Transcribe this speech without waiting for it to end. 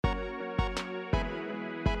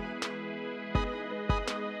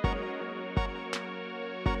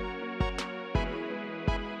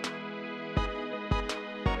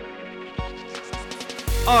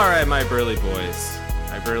All right, my burly boys,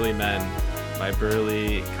 my burly men, my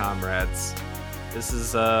burly comrades. This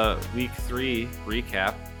is week 3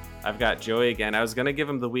 recap. I've got Joey again. I was gonna give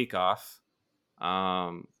him the week off, but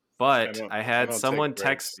I I had don't someone take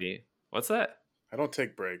text breaks. me. What's that? I don't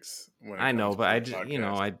take breaks when it I know, comes but to I the just,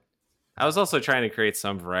 podcast. I was also trying to create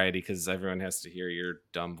some variety because everyone has to hear your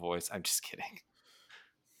dumb voice. I'm just kidding.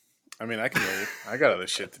 I mean, I can leave. I got other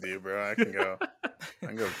shit to do, bro. I can go. I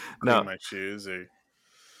can go clean No, my shoes or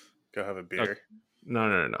go have a okay. beer.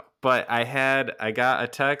 No. But I got a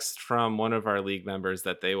text from one of our league members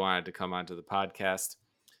that they wanted to come onto the podcast.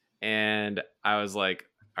 And I was like,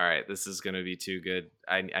 all right, this is going to be too good.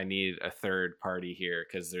 I need a third party here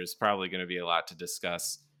because there's probably going to be a lot to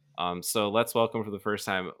discuss. So let's welcome for the first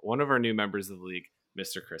time one of our new members of the league,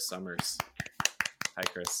 Mr. Kris Summers. Hi,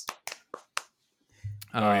 Kris.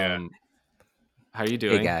 Oh yeah. How are you Hey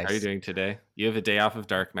doing? How are you guys. doing today? You have a day off of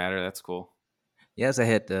dark matter. That's cool. Yes, I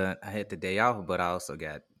had the day off, but I also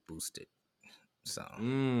got boosted. So,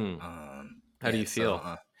 How do yeah. you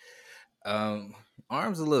feel? Um,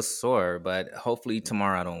 arms a little sore, but hopefully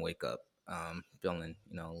tomorrow I don't wake up feeling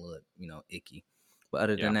a little icky. But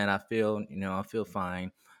other than that, I feel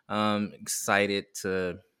fine. Excited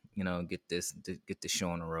to get the show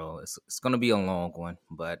on the roll. It's gonna be a long one,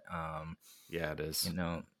 but Yeah, it is.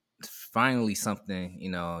 finally something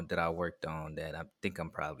that I worked on that I think I'm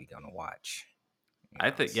probably gonna watch. I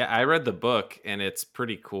think, yeah, I read the book and it's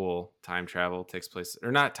pretty cool. Time travel takes place, or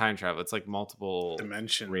not time travel. It's like multiple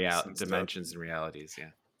Dimensions and stuff. dimensions and realities.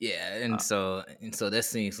 Yeah. Yeah, and so that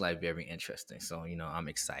seems like very interesting. So I'm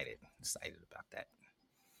excited about that.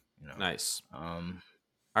 Nice. Um,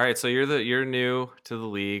 All right, so you're new to the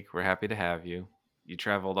league. We're happy to have you. You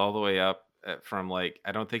traveled all the way up from, like,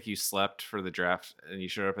 I don't think you slept for the draft, and you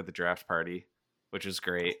showed up at the draft party, which is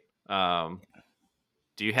great.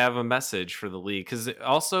 Do you have a message for the league? Because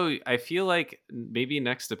also, I feel like maybe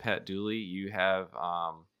next to Pat Dooley, you have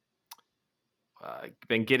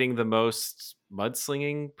been getting the most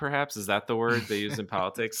mudslinging. Perhaps is that the word they use in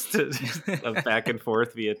politics of back and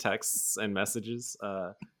forth via texts and messages.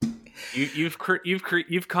 You've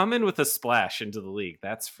come in with a splash into the league.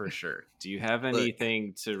 That's for sure. Do you have Look.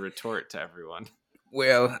 anything to retort to everyone?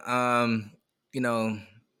 well,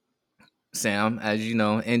 Sam, as you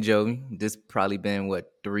know, and Joey, this probably been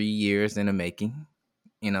 3 years in the making.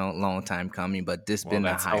 Long time coming, but this Well, been the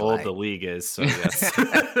that's how old highlight. the league is. So yes.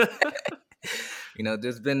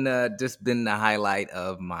 This been the highlight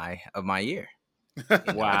of my year.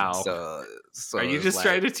 Wow. So Are you it's just like,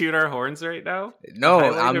 trying to toot our horns right now? No, The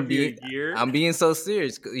highlight I'm of your being year? I'm being so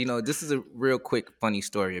serious. This is a real quick funny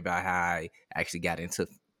story about how I actually got into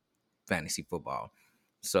fantasy football.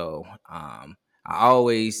 So, I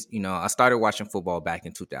always, I started watching football back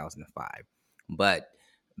in 2005, but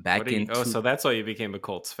back in so that's why you became a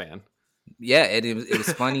Colts fan. yeah, it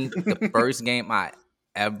was funny. The first game I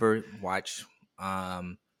ever watched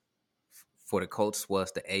for the Colts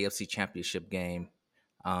was the AFC Championship game.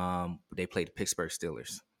 They played the Pittsburgh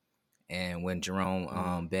Steelers, and when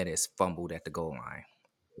Jerome Bettis fumbled at the goal line.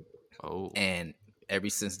 Oh, And ever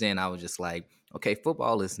since then, I was just like, okay,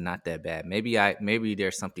 football is not that bad. Maybe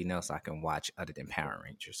there's something else I can watch other than Power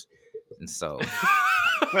Rangers. And so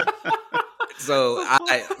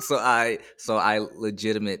I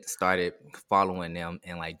legitimate started following them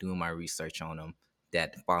and like doing my research on them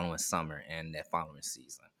that following summer and that following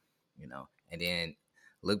season, and then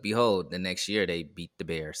look, behold, the next year they beat the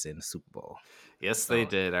Bears in the Super Bowl. Yes, they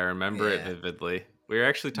did. I remember it vividly. We were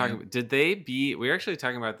actually talking. We were actually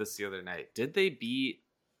talking about this the other night. Did they beat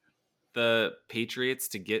the Patriots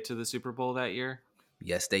to get to the Super Bowl that year?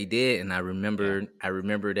 Yes, they did, and I remember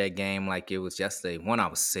that game like it was yesterday. One, I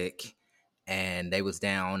was sick, and they was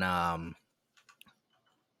down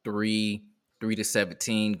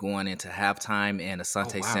 3-17 going into halftime, and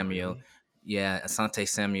Asante Samuel, really? Asante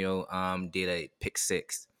Samuel did a pick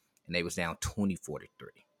six, and they was down 24-3.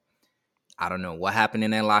 I don't know what happened in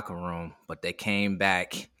that locker room, but they came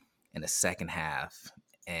back in the second half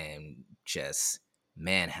and just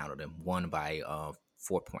manhandled them, won by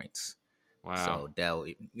 4 points. Wow. So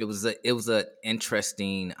it was a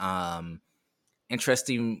interesting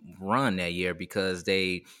run that year because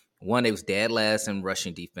they was dead last in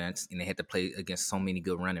rushing defense, and they had to play against so many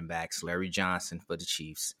good running backs. Larry Johnson for the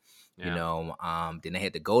Chiefs, then they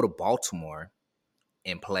had to go to Baltimore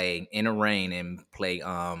and play in the rain and play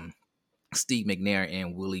Steve McNair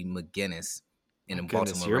and Willie McGinnis in the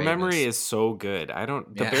Baltimore Your Ravens. memory is so good. The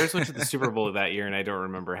Bears went to the Super Bowl that year, and I don't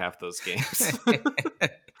remember half those games.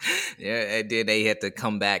 Yeah, and then they had to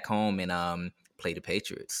come back home and play the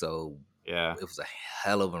Patriots. So yeah, it was a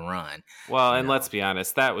hell of a run. Well, and let's be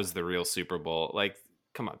honest, that was the real Super Bowl. Like,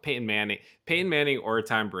 come on, Peyton Manning or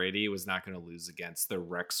Tom Brady was not going to lose against the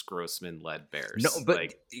Rex Grossman led No, Bears. but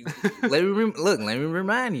Like, let me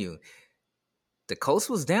remind you, the Colts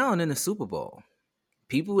was down in the Super Bowl.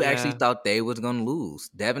 People actually yeah. thought they was gonna lose.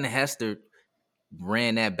 Devin Hester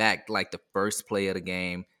ran that back like the first play of the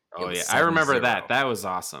game. It Oh was yeah, I remember 7-0. that. That was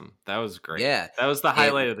awesome. That was great. Yeah, That was the it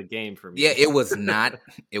highlight of the game for me. yeah, it was not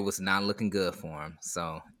looking good for him.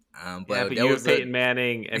 So, Yeah, but but there you have was a Peyton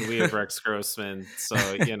Manning and we have Rex Grossman, so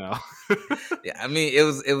yeah. I mean, it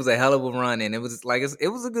was a hell of a run, and it was like it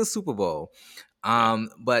was a good Super Bowl. Yeah.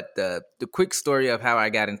 But the quick story of how I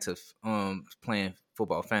got into playing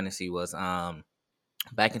football fantasy was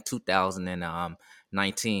back in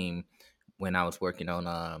 2019 when I was working on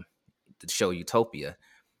the show Utopia.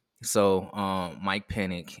 So Mike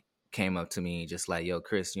Pennick came up to me just like, "Yo,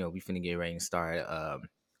 Chris, we finna get ready to start a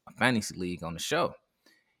fantasy league on the show."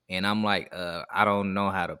 And I'm like, I don't know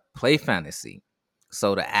how to play fantasy.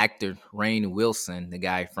 So the actor Rainn Wilson, the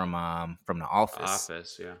guy from The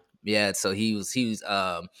Office, yeah. So he was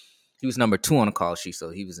number 2 on the call sheet. So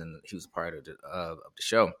he was part of the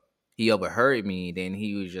show. He overheard me. Then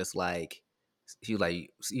he was just like, like,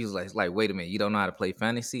 wait a minute, you don't know how to play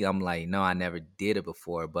fantasy? I'm like, no, I never did it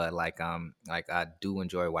before, but like I do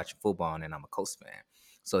enjoy watching football, and I'm a Colts fan.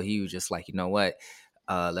 So he was just like, you know what?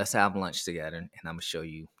 Let's have lunch together, and I'm gonna show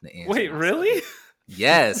you the ins. Wait, really?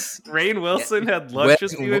 Yes. Rainn Wilson had lunch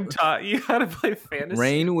with you and taught you how to play fantasy?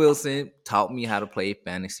 Rainn Wilson taught me how to play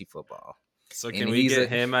fantasy football. So can we get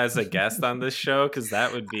him as a guest on this show? Because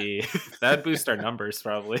that'd boost our numbers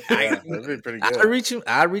probably. Yeah, that'd be pretty good.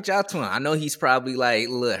 I reach out to him. I know he's probably like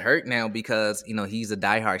a little hurt now because he's a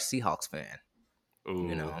diehard Seahawks fan.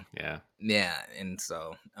 Ooh, yeah, and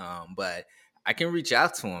so but I can reach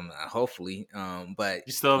out to him hopefully. But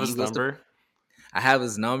you still have his number? I have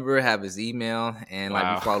his number, have his email, and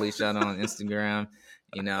like we follow each other on Instagram.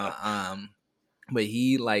 But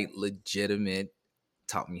he like legitimate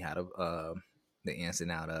taught me how to the ins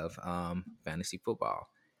and out of fantasy football,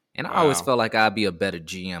 and I always felt like I'd be a better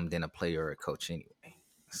GM than a player or a coach anyway.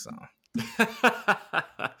 So,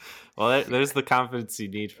 well, there's the confidence you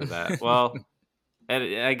need for that. Well, and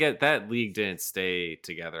I get that league didn't stay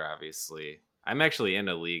together. Obviously, I'm actually in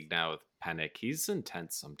a league now with Pennick. He's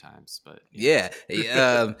intense sometimes, but yeah.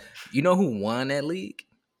 You know who won that league?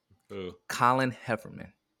 Who? Colin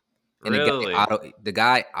Hefferman. And really? the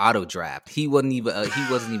guy auto draft. He wasn't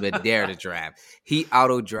even there to draft. He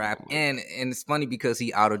auto draft, and it's funny because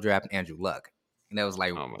he auto drafted Andrew Luck, and that was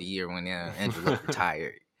like the year when Andrew Luck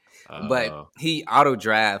retired. But he auto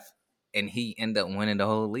draft, and he ended up winning the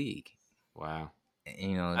whole league. Wow,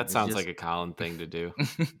 that sounds like a Colin thing to do.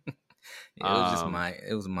 It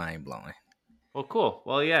was mind blowing. Well, cool.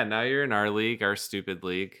 Well, yeah. Now you're in our league, our stupid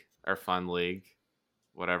league, our fun league,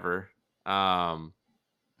 whatever.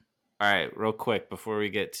 All right, real quick before we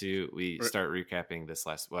start recapping this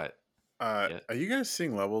last what? Are you guys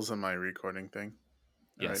seeing levels on my recording thing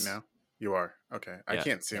right now? You are? Okay. I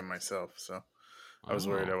can't see them myself, so I was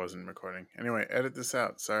worried I wasn't recording. Anyway, edit this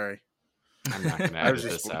out. Sorry. I'm not going to edit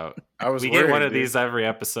this out. We get one of these every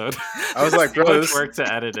episode. I was like, bro, this work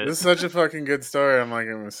to edit it. This is such a fucking good story. I'm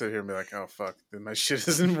going to sit here and be like, oh, fuck, my shit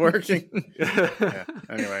isn't working. Yeah.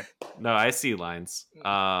 Anyway. No, I see lines.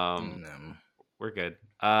 We're good.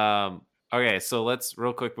 Okay, so let's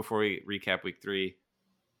real quick before we recap week 3,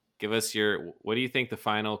 give us what do you think the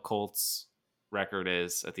final Colts record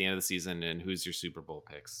is at the end of the season, and who's your Super Bowl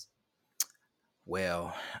picks?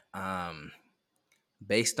 Well,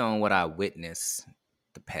 based on what I witnessed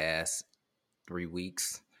the past 3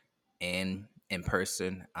 weeks in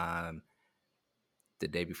person, the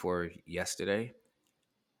day before yesterday,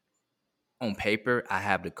 on paper, I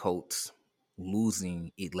have the Colts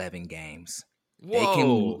losing 11 games.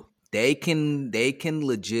 Whoa. They can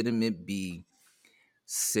legitimate be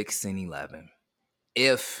 6-11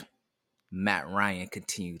 if Matt Ryan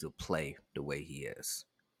continued to play the way he is.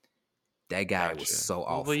 That guy was so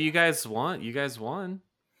awful. Well, you guys won.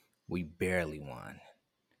 We barely won.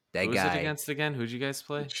 Who was it against again? Who'd you guys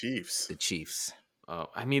play? The Chiefs. Oh,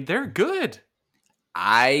 I mean, they're good.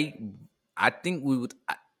 I think we would.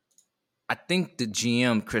 I think the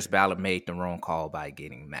GM Chris Ballard made the wrong call by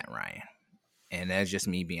getting Matt Ryan. And that's just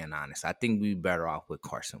me being honest. I think we'd be better off with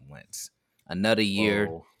Carson Wentz. Another year,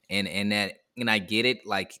 and I get it.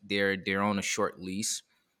 Like they're on a short lease,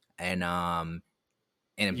 and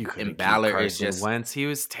Ballard is just Wentz. He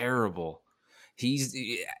was terrible. He's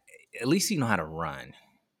at least he know how to run.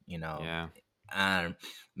 Yeah.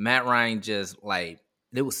 Matt Ryan just like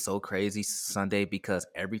it was so crazy Sunday because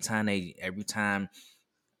every time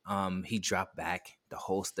he dropped back, the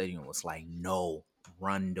whole stadium was like, "No,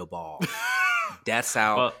 run the ball." That's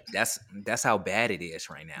how Well, that's how bad it is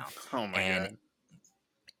right now. Oh my god.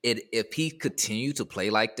 If he continued to play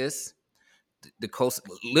like this, the Colts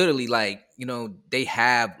literally they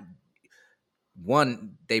have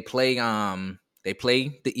one. They play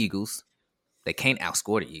the Eagles. They can't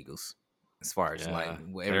outscore the Eagles as far as yeah,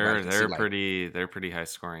 everybody can see. they're pretty high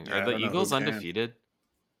scoring. Yeah, Are I the don't know who Eagles can. undefeated?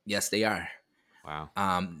 Yes, they are. Wow.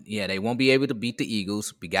 Yeah, they won't be able to beat the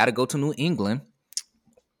Eagles. We got to go to New England.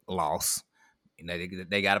 Loss.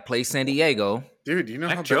 They got to play San Diego. Dude, you know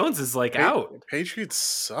Mac how Jones is like out. Patriots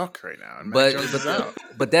suck right now, and Mac But Jones is out.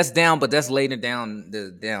 but that's down. But that's later down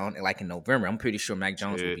like in November. I'm pretty sure Mac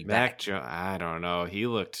Jones will be back. Jones, I don't know. He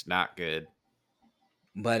looked not good.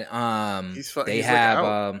 But He's they like have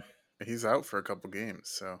out. He's out for a couple games.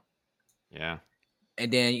 So Yeah.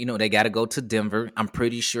 and then they got to go to Denver. I'm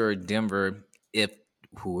pretty sure Denver, if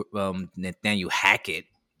Nathaniel Hackett,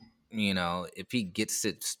 if he gets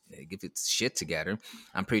its shit together,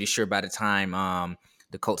 I'm pretty sure by the time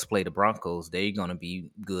the Colts play the Broncos, they're gonna be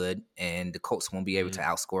good, and the Colts won't be able to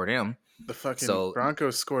outscore them. the fucking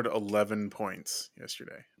Broncos scored 11 points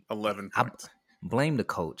yesterday. 11 points. Blame the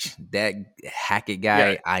coach. That Hackett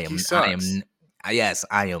guy. Yeah, I am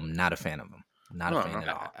not a fan of him. Not a fan at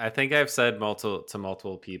all. I think I've said to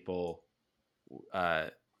multiple people.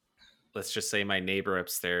 Let's just say my neighbor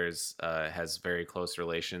upstairs has very close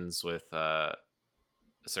relations with a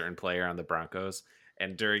certain player on the Broncos.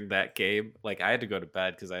 And during that game, like I had to go to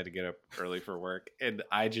bed because I had to get up early for work. And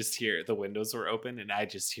I just hear the windows were open and I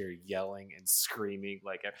just hear yelling and screaming.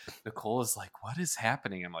 Like Nicole is like, what is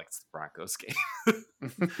happening? I'm like, it's the Broncos game.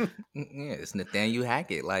 Yeah, it's Nathaniel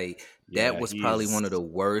Hackett. Like that was probably one of the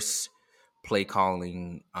worst play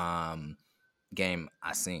calling game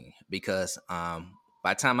I seen because by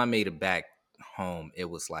the time I made it back home, it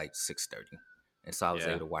was like 6:30, and so I was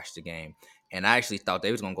able to watch the game. And I actually thought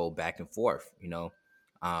they was gonna go back and forth,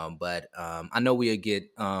 but I know we'll get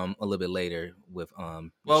a little bit later with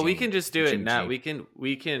well, we can just do it now. G.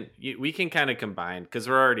 We can kind of combine because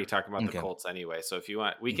we're already talking about the Colts anyway. So if you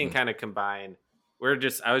want, we can kind of combine.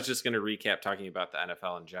 I was just going to recap talking about the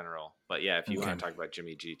NFL in general, but yeah, if you want to talk about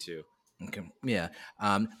Jimmy G too. Okay. Yeah.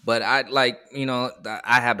 But I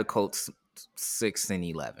I have the Colts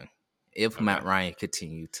 6-11 if Matt Ryan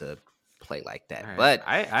continued to play like that. Right. But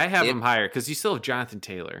I have him higher because you still have Jonathan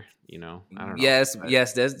Taylor. I don't know. Yes,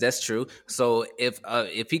 that's true. So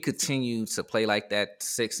if he continues to play like that,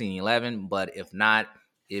 6-11, but if not,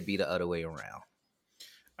 it'd be the other way around.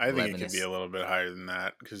 I think it could be a little bit higher than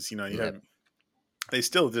that because they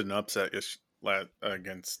still did an upset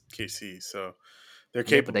against KC, so they're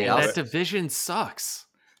capable. That division sucks.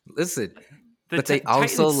 Listen, but they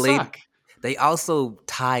also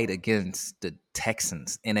tied against the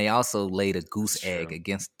Texans, and they also laid a goose egg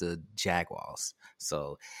against the Jaguars.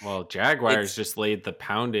 So, Jaguars just laid the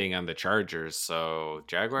pounding on the Chargers, so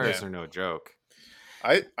Jaguars are no joke.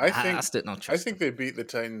 I think they beat the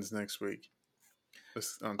Titans next week.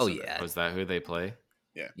 Yeah, was that who they play?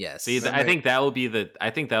 Yeah. Yes. See, I think that will be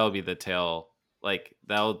the tail. Like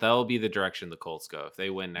that'll be the direction the Colts go if they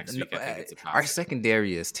win next week. I think it's a positive. Our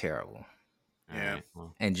secondary is terrible. Yeah. Right,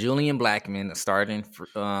 well. And Julian Blackman, starting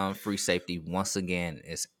free safety, once again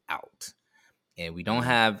is out. And we don't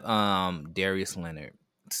have Darius Leonard.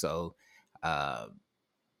 So I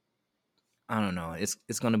don't know.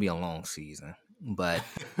 It's going to be a long season. But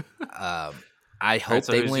I hope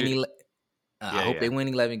they win. I hope they win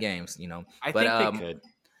 11 games. I think they could.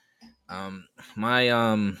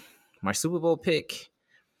 My Super Bowl pick.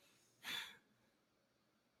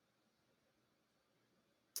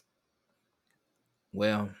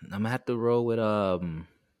 Well, I'm gonna have to roll with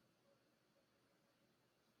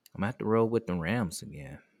the Rams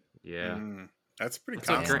again. Yeah, that's pretty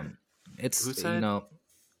common. It's who said?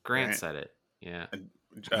 Grant said it. Yeah, I'm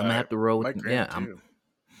gonna have to roll with I'm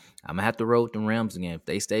gonna have to roll with the Rams again if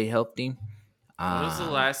they stay healthy. When was the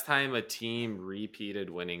last time a team repeated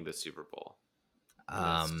winning the Super Bowl?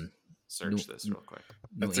 Search this real quick.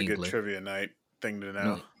 That's a good trivia night thing to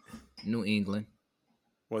know. New England.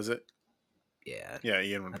 Was it? Yeah. Yeah,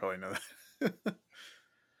 Ian would probably know that.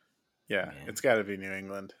 Yeah, it's got to be New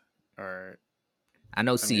England. Or I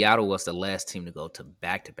know Seattle was the last team to go to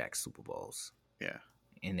back-to-back Super Bowls. Yeah.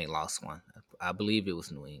 And they lost one. I believe it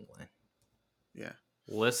was New England. Yeah.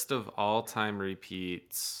 List of all-time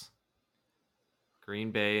repeats.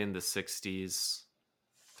 Green Bay in the 60s.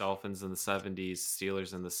 Dolphins in the 70s.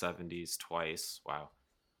 Steelers in the 70s twice. Wow.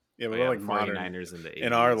 Yeah, but like 49ers in the 80s.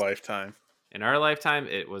 In our lifetime. In our lifetime,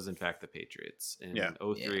 it was in fact the Patriots in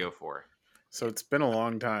 03-04. So it's been a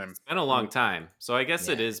long time. It's been a long time. So I guess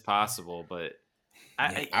it is possible, but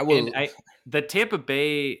The Tampa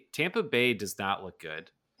Bay does not look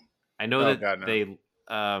good. I know they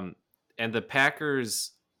and the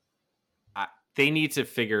Packers, they need to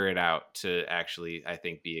figure it out to actually, I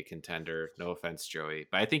think, be a contender. No offense, Joey,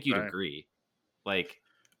 but I think you'd agree. Like,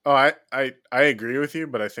 I agree with you,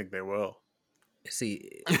 but I think they will.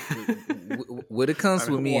 See, when it comes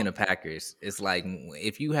with me and the Packers, it's like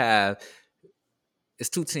if you have, it's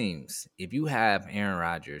two teams. If you have Aaron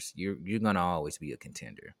Rodgers, you're gonna always be a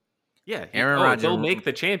contender. Yeah, Aaron Rodgers, they'll make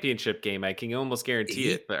the championship game. I can almost guarantee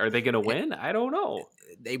it. But are they gonna win? I don't know.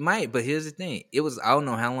 They might, but here's the thing. I don't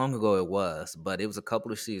know how long ago it was, but it was a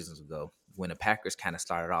couple of seasons ago when the Packers kind of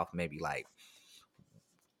started off maybe like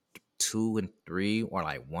 2-3 or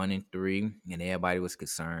like 1-3, and everybody was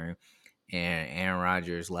concerned. And Aaron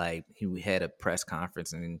Rodgers, like, he had a press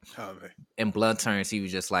conference, and in blunt terms, he was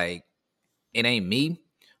just like, "It ain't me,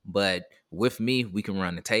 but with me, we can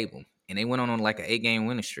run the table." And they went on like an 8-game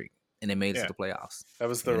winning streak, and they made it to the playoffs. That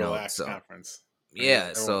was the relaxed conference.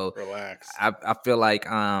 Yeah, so relaxed. I feel like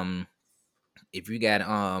if you got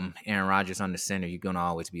Aaron Rodgers under center, you're gonna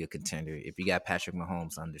always be a contender. If you got Patrick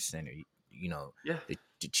Mahomes under center,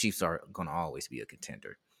 the Chiefs are gonna always be a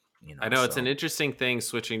contender. I know it's an interesting thing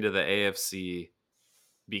switching to the AFC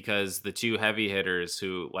because the two heavy hitters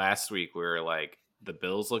who last week we were like, the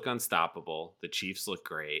Bills look unstoppable, the Chiefs look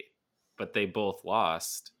great, but they both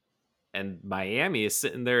lost, and Miami is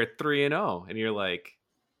sitting there at 3-0, and you're like,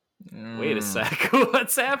 wait a sec,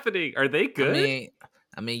 what's happening? Are they good?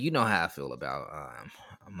 I mean, you know how I feel about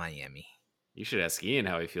Miami. You should ask Ian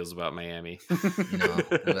how he feels about Miami.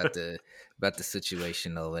 About the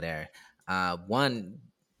situation over there.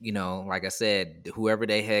 Like I said, whoever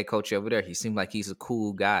they had coach over there, he seemed like he's a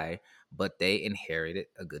cool guy, but they inherited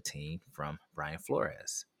a good team from Brian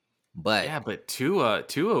Flores. But Tua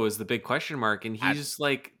is the big question mark, and he's just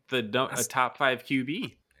like a top 5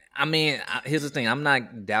 QB. I mean, here's the thing: I'm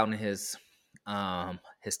not doubting his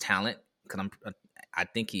talent because I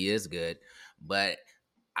think he is good, but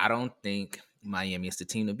I don't think Miami is the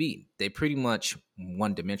team to beat. They pretty much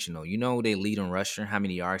one dimensional. They lead in rusher. How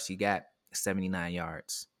many yards he got? 79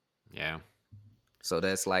 yards. Yeah. So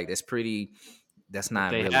that's not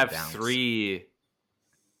they really have balanced. 3.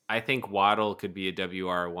 I think Waddle could be a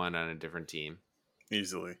WR1 on a different team.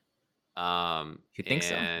 Easily. You think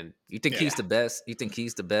so? You think he's the best? You think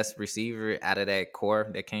he's the best receiver out of that core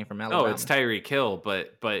that came from Alabama? No, it's Tyreek Hill,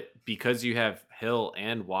 but because you have Hill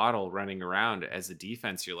and Waddle running around as a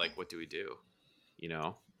defense, you're like, what do we do?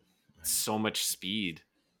 So much speed.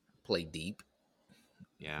 Play deep.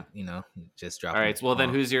 Yeah. Just drop. All right. Well, then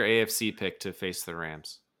who's your AFC pick to face the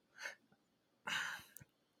Rams?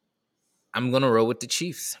 I'm going to roll with the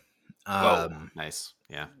Chiefs. Nice.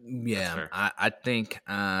 Yeah. Yeah. I think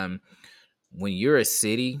when you're a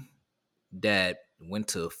city that went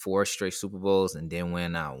to 4 straight Super Bowls and then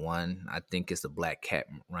went out 1, I think it's a black cat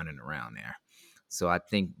running around there. So I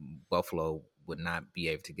think Buffalo would not be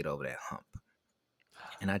able to get over that hump.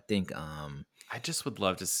 And I think I just would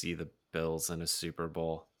love to see the Bills in a Super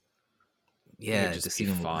Bowl. Yeah, it'd just be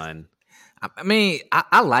fun. I mean,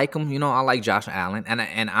 I like him. I like Josh Allen,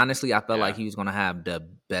 and honestly, I felt like he was going to have the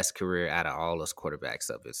best career out of all those quarterbacks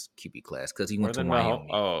of his QB class because he went to Wyoming.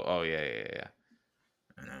 Oh yeah.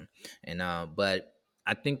 But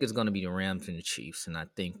I think it's going to be the Rams and the Chiefs, and I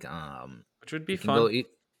think which would be fun.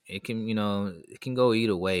 It can go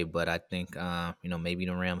either way, but I think maybe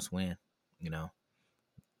the Rams win.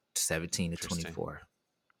 17-24.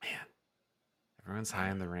 Man, everyone's high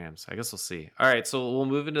on the Rams. I guess we'll see. All right, so we'll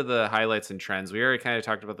move into the highlights and trends. We already kind of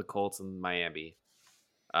talked about the Colts and Miami.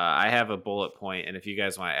 I have a bullet point, and if you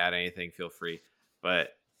guys want to add anything, feel free. But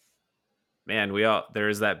man,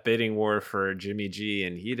 there's that bidding war for Jimmy G,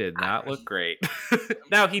 and he did not look great.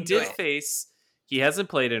 Now he hasn't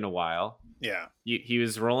played in a while. Yeah, he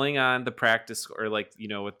was rolling on the practice or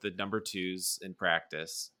with the number 2s in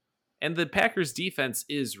practice. And the Packers defense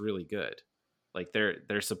is really good. Like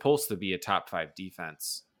they're supposed to be a top 5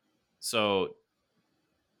 defense. So,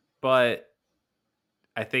 but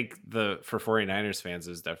I think for 49ers fans,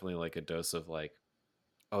 there's definitely like a dose of like,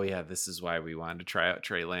 oh yeah, this is why we wanted to try out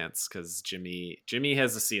Trey Lance because Jimmy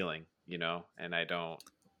has a ceiling, and I don't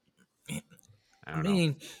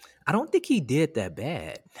know. I don't think he did that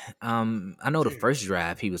bad. I know the first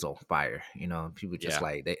drive he was on fire. People just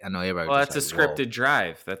I know everybody. Well, that's a scripted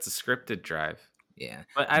drive. That's a scripted drive. Yeah,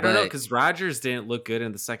 but I don't know because Rodgers didn't look good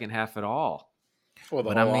in the second half at all. Well,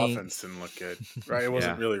 the whole offense didn't look good, right? It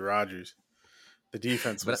wasn't really Rodgers. The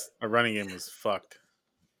defense our running game was fucked.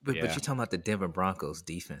 But you're talking about the Denver Broncos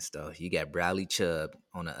defense, though. You got Bradley Chubb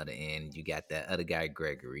on the other end. You got that other guy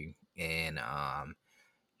Gregory, and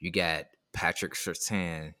you got Patrick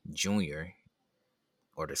Surtain Jr.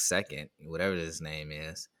 or the second, whatever his name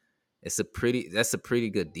is, that's a pretty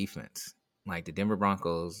good defense. Like the Denver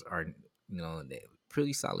Broncos are, they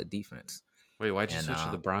pretty solid defense. Wait, why'd you switch to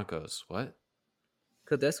the Broncos? What?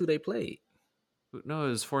 Because that's who they played. No, it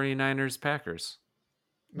was 49ers Packers.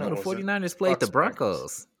 No, the 49ers played the Broncos.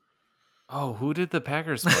 Packers. Oh, who did the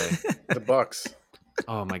Packers play? The Bucks.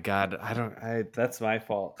 Oh my God. That's my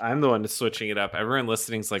fault. I'm the one switching it up. Everyone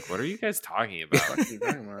listening's like, what are you guys talking about?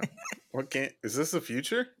 Is this the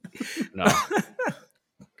future? No.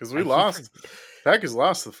 Because we lost. Packers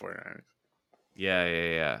lost the 49ers.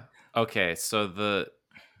 Yeah. Okay, so they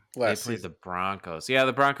played the Broncos. Yeah,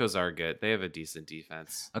 the Broncos are good. They have a decent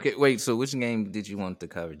defense. Okay, wait. So which game did you want to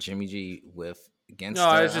cover? Jimmy G against? No,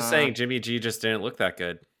 I was just saying Jimmy G just didn't look that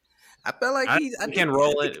good. I felt like he can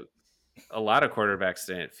roll it. A lot of quarterbacks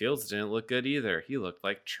didn't. Fields didn't look good either. He looked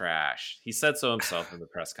like trash. He said so himself in the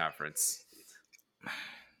press conference.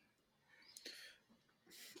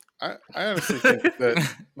 I honestly think that,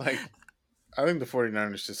 I think the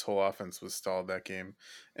 49ers, just whole offense was stalled that game.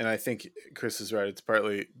 And I think Chris is right. It's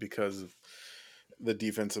partly because of the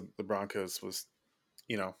defense of the Broncos was,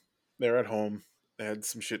 they're at home. They had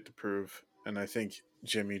some shit to prove. And I think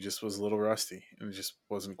Jimmy just was a little rusty and it just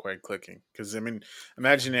wasn't quite clicking. Because,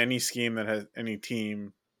 imagine any scheme that has any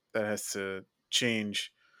team that has to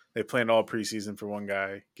change. They planned all preseason for one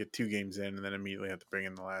guy, get 2 games in, and then immediately have to bring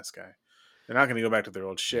in the last guy. They're not going to go back to their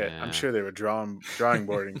old shit. Yeah. I'm sure they were drawing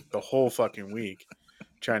boarding the whole fucking week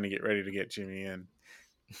trying to get ready to get Jimmy in,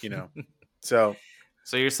 So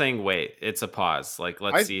you're saying, wait, it's a pause.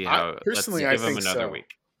 Let's see how. Personally, let's give I him think another so.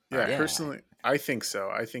 week. Yeah, personally, I think so.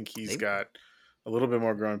 I think he's got a little bit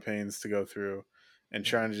more growing pains to go through and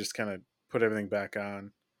trying to just kind of put everything back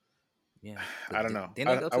on. Yeah. I don't know.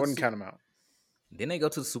 I wouldn't count him out. Didn't they go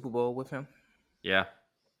to the Super Bowl with him? Yeah.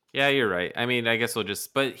 Yeah, you're right. I mean, I guess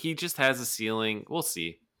but he just has a ceiling. We'll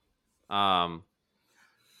see. We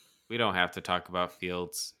don't have to talk about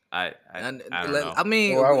Fields. I don't know. I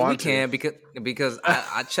mean, we can because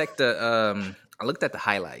I checked I looked at the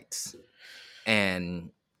highlights, and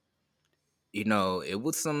it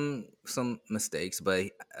was some mistakes, but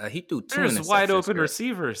he threw 2 interceptions. There's wide open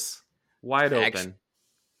receivers. Wide open.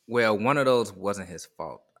 Well, one of those wasn't his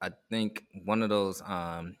fault. I think one of those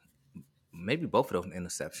maybe both of those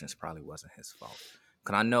interceptions probably wasn't his fault.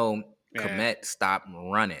 Because I know Kmet stopped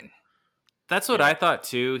running. That's what I thought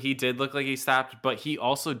too. He did look like he stopped, but he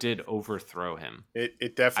also did overthrow him.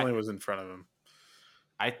 It definitely was in front of him.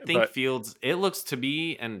 I think Fields, it looks to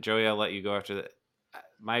me, and Joey, I'll let you go after that.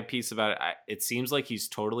 My piece about it, it seems like he's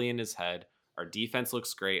totally in his head. Our defense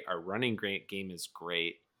looks great. Our running game is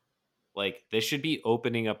great. This should be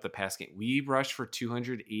opening up the pass game. We rushed for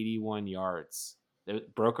 281 yards.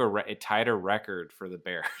 It tied a record for the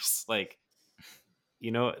Bears.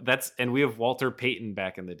 And we have Walter Payton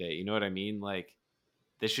back in the day. You know what I mean?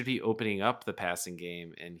 This should be opening up the passing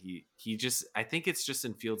game. And he just, I think it's just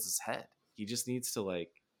in Fields' head. He just needs to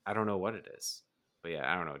I don't know what it is. But yeah,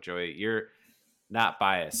 I don't know. Joey, you're not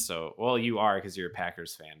biased. So, well, you are because you're a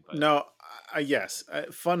Packers fan. But no, yes.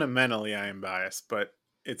 Fundamentally, I am biased, but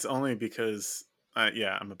it's only because,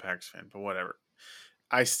 I'm a Packers fan, but whatever.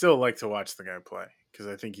 I still like to watch the guy play because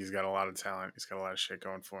I think he's got a lot of talent. He's got a lot of shit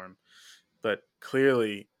going for him. But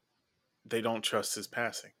clearly, they don't trust his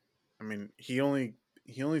passing. I mean, he only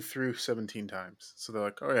threw 17 times. So they're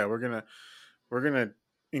like, oh yeah, we're gonna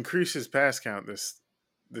increase his pass count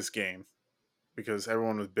this game because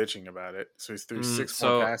everyone was bitching about it. So he threw 6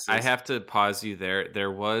 more passes. I have to pause you there.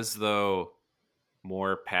 There was though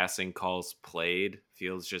more passing calls played.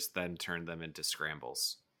 Fields just then turned them into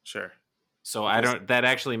scrambles. Sure. So that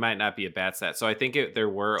actually might not be a bad stat. So I think there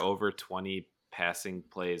were over 20 passing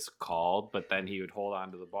plays called, but then he would hold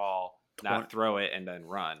on to the ball, not throw it, and then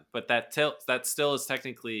run. But that still is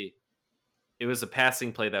technically, it was a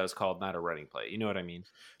passing play that was called, not a running play. You know what I mean?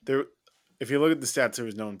 If you look at the stats, there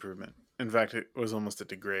was no improvement. In fact, it was almost a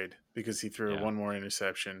degrade because he threw 1 more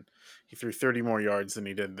interception. He threw 30 more yards than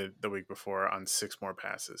he did the week before on 6 more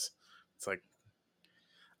passes. It's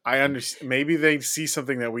I understand. Maybe they see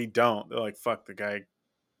something that we don't. They're like, fuck, the guy,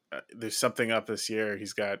 there's something up this year.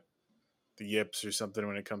 He's got the yips or something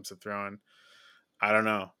when it comes to throwing. I don't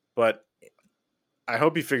know. But I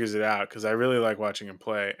hope he figures it out because I really like watching him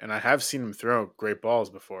play. And I have seen him throw great balls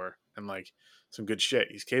before and some good shit.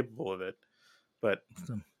 He's capable of it. But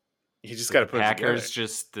he just got to put it together.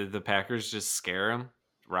 The Packers just scare him.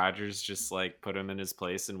 Rodgers just put him in his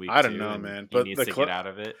place in week 2. I don't know, man. But he needs to get out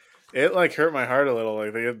of it. It hurt my heart a little.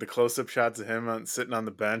 They had the close-up shots of him sitting on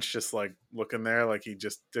the bench, just looking there, he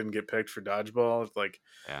just didn't get picked for dodgeball.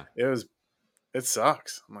 It was It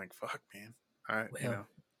sucks. I'm like, fuck, man. Well,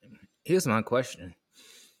 here's my question: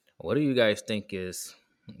 what do you guys think is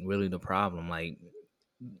really the problem? Like,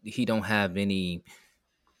 he don't have any.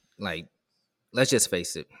 Like, let's just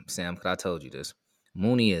face it, Sam. Because I told you this.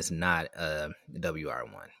 Mooney is not a WR1.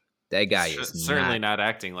 That He's guy is certainly not. not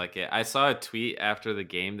acting like it. I saw a tweet after the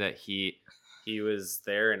game that he was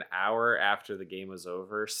there an hour after the game was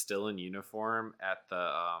over, still in uniform at the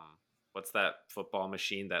what's that football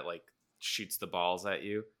machine that like shoots the balls at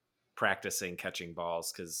you, practicing catching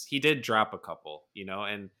balls because he did drop a couple,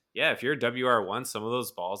 and yeah, if you're a WR1, some of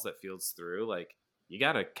those balls that Fields threw, like you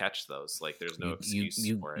gotta catch those. Like there's no excuse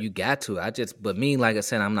for it. You got to. But me, like I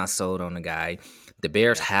said, I'm not sold on the guy. The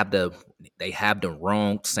Bears Yeah. have the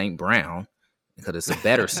wrong St. Brown because it's a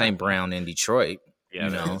better St. Brown in Detroit. Yeah,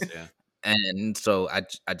 that is, yeah. And so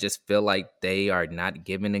I just feel like they are not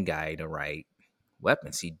giving the guy the right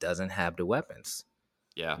weapons. He doesn't have the weapons.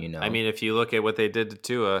 Yeah. I mean, if you look at what they did to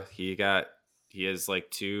Tua, he has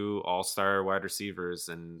like 2 all-star wide receivers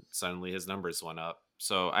and suddenly his numbers went up.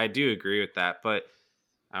 So I do agree with that. But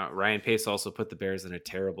Ryan Pace also put the Bears in a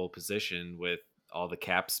terrible position with all the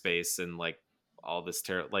cap space and like all this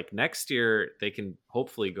like next year they can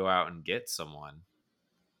hopefully go out and get someone,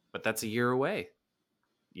 but that's a year away.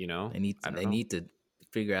 They know. need to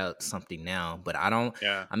figure out something now. But I don't.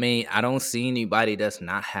 Yeah. I mean, I don't see anybody that's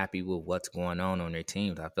not happy with what's going on their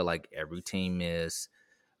teams. I feel like every team is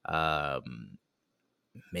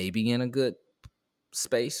maybe in a good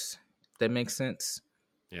space. If that makes sense.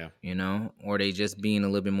 Yeah. Or they just being a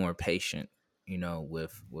little bit more patient.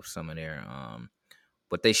 With some of their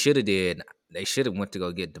what they should have did. They should have went to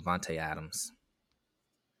go get Devontae Adams.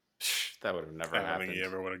 That would have never happened. I don't think he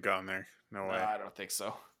ever would have gone there. No way. I don't think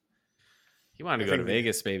so. He wanted to go to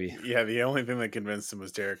Vegas, baby. Yeah, the only thing that convinced him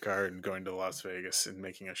was Derek Carr and going to Las Vegas and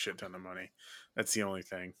making a shit ton of money. That's the only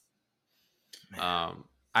thing. I'm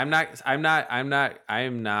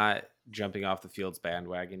not jumping off the Fields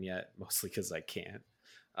bandwagon yet, mostly because I can't.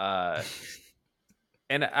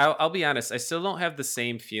 And I'll be honest, I still don't have the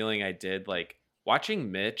same feeling I did like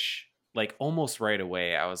watching Mitch. Like almost right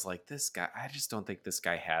away, I was like, this guy, I just don't think this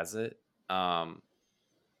guy has it. And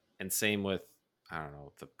same with, I don't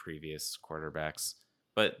know, the previous quarterbacks.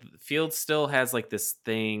 But Fields still has like this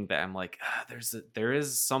thing that I'm like, there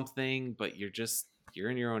is something, but you're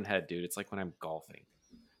in your own head, dude. It's like when I'm golfing.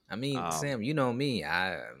 I mean, Sam, you know me.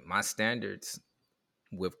 My standards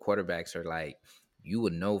with quarterbacks are like, you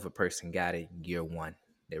would know if a person got it year one,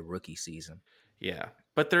 their rookie season. Yeah.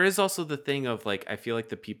 But there is also the thing of like, I feel like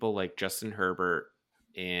the people like Justin Herbert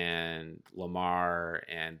and Lamar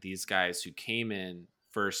and these guys who came in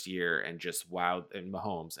first year and just wowed, and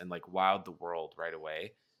Mahomes and like wowed the world right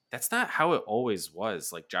away. That's not how it always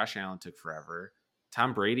was. Like Josh Allen took forever.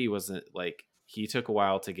 Tom Brady wasn't like, he took a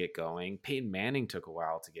while to get going. Peyton Manning took a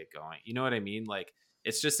while to get going. You know what I mean? Like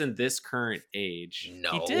it's just in this current age.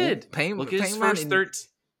 No, he did. Look at his first 13.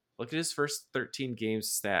 Look at his first 13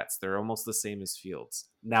 games stats. They're almost the same as Fields.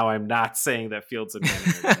 Now, I'm not saying that Fields and Manning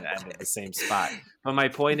are going to end at the same spot. But my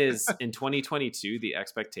point is, in 2022, the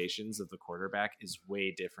expectations of the quarterback is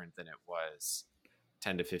way different than it was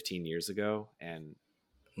 10 to 15 years ago. And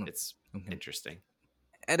it's interesting.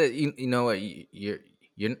 You know what? You're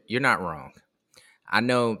not wrong. I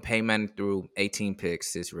know Peyton Manning threw 18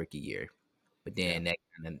 picks his rookie year. But then that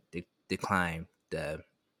kind of declined the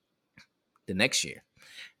next year.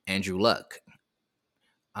 Andrew Luck,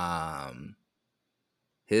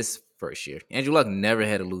 his first year. Andrew Luck never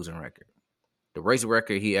had a losing record. The worst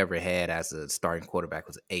record he ever had as a starting quarterback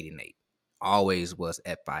was 8-8. Always was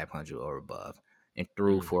at 500 or above, and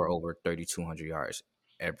threw for over 3,200 yards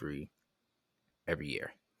every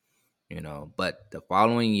year. But the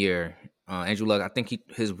following year, Andrew Luck, I think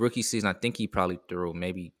his rookie season, I think he probably threw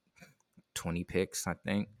maybe 20 picks, I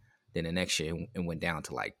think. Then the next year it went down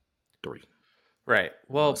to like 3. Right.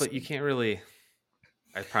 Well, but you can't really,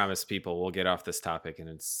 I promise people we'll get off this topic in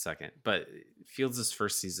a second. But Fields'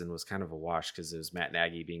 first season was kind of a wash because it was Matt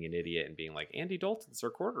Nagy being an idiot and being like, Andy Dalton's our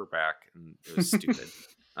quarterback. And it was stupid.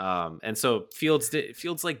 And so Fields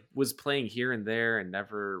like was playing here and there and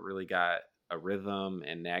never really got a rhythm.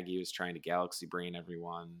 And Nagy was trying to galaxy brain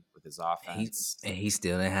everyone with his offense. He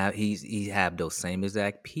still didn't have, he have those same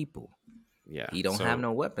exact people. Yeah. He don't have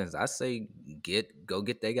no weapons. I say go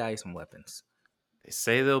get that guy some weapons. They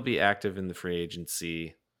say they'll be active in the free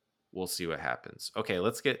agency. We'll see what happens. Okay,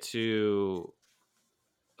 let's get to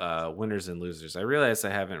winners and losers. I realize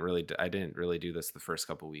I didn't really do this the first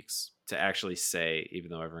couple weeks to actually say,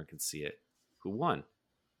 even though everyone can see it, who won.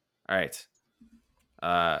 All right.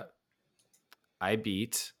 I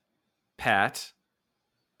beat Pat.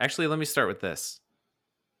 Actually, let me start with this.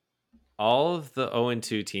 all of the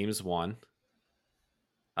 0-2 teams won.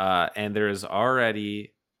 And there is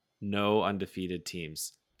already no undefeated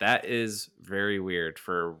teams. That is very weird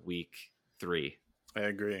for week 3. I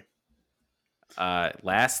agree.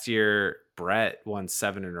 Last year, Brett won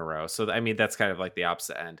 7 in a row. So, I mean, that's kind of like the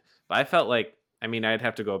opposite end. But I felt like, I mean, I'd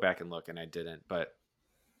have to go back and look, and I didn't. But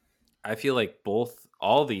I feel like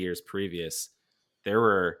all the years previous, there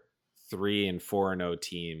were 3 and 4-0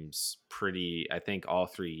 teams I think all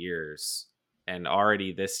 3 years. And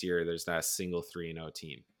already this year, there's not a single 3-0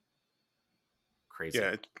 team. Crazy.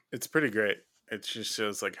 Yeah, it's pretty great. It just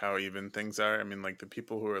shows like how even things are. I mean, like the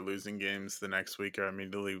people who are losing games the next week are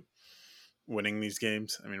immediately winning these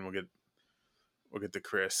games. I mean, we'll get to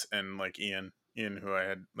Kris and like Ian, who I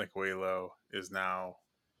had like way low, is now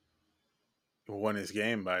won his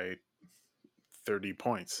game by 30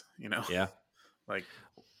 points. Yeah. Like,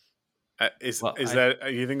 is Well,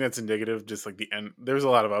 that, you think that's indicative? Just like the end, there was a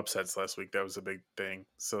lot of upsets last week. That was a big thing.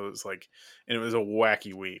 So it's like, and it was a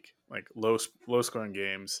wacky week, like low scoring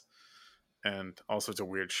games, and all sorts of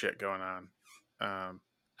weird shit going on.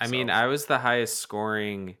 I mean, I was the highest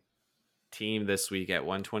scoring team this week at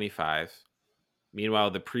 125.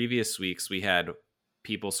 Meanwhile, the previous weeks we had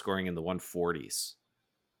people scoring in the 140s.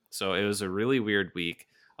 So it was a really weird week.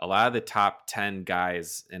 A lot of the top 10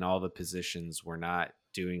 guys in all the positions were not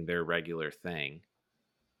doing their regular thing.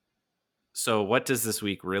 So what does this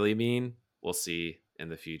week really mean? We'll see in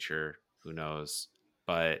the future. Who knows?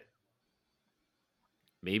 But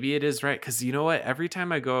maybe it is right. Because you know what? Every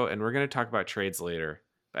time I go, and we're going to talk about trades later,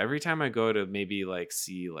 but every time I go to maybe like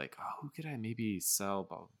see like, oh, who could I maybe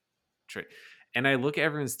sell? Trade, and I look at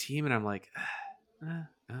everyone's team and I'm like,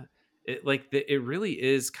 it really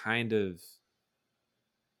is kind of.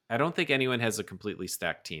 I don't think anyone has a completely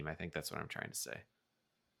stacked team. I think that's what I'm trying to say.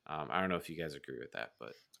 I don't know if you guys agree with that,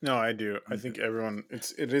 but no, I do. I think everyone.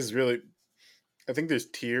 It is really. I think there's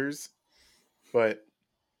tiers, but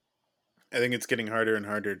I think it's getting harder and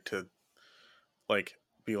harder to like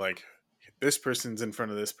be like this person's in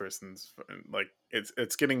front of this person's. Like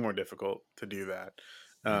it's getting more difficult to do that.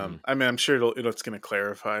 I mean, I'm sure it's going to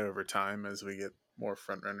clarify over time as we get more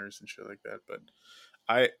front runners and shit like that. But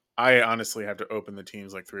I honestly have to open the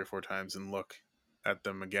teams like 3 or 4 times and look at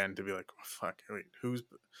them again to be like, oh, fuck, wait, who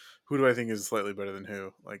do I think is slightly better than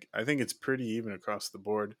who? Like, I think it's pretty even across the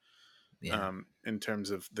board. Yeah. In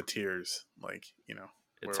terms of the tiers, like,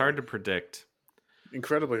 it's hard to predict.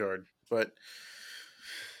 Incredibly hard, but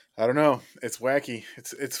I don't know. It's wacky.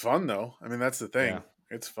 It's fun though. I mean, that's the thing. Yeah.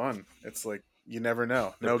 It's fun. It's like you never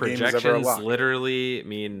know. No game is ever a lock. Literally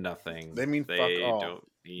mean nothing. They mean fuck all. They don't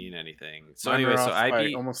mean anything. So anyway, I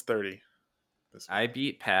beat almost 30. I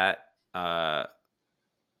beat Pat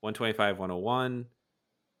 125 101.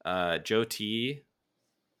 Joe T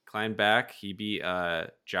climbed back. He beat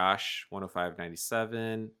Josh 105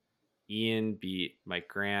 97. Ian beat Mike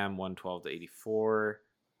Graham 112 to 84.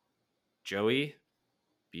 Joey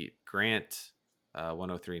beat Grant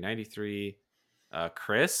 103 93.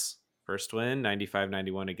 Kris, first win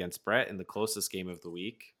 95-91 against Brett in the closest game of the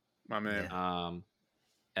week. My man.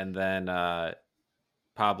 And then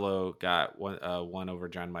Pablo got one over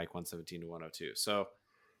John Mike 117 to 102. So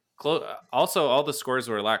also all the scores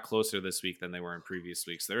were a lot closer this week than they were in previous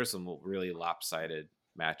weeks. There are some really lopsided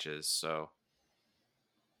matches, so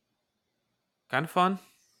kind of fun.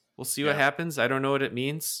 We'll see what happens. I don't know what it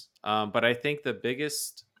means, but I think the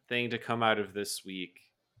biggest thing to come out of this week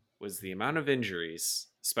was the amount of injuries.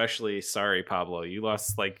 Especially, sorry Pablo, you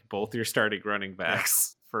lost like both your starting running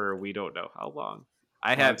backs for we don't know how long.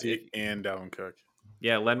 I have and Dalvin Cook.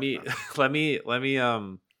 Yeah, let me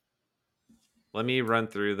run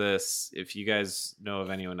through this. If you guys know of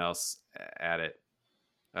anyone else at it,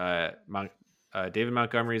 David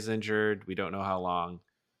Montgomery's injured. We don't know how long.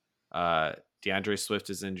 DeAndre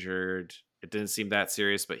Swift is injured. It didn't seem that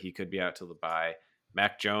serious, but he could be out till the bye.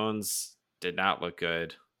 Mac Jones did not look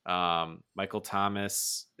good. Michael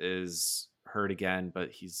Thomas is hurt again, but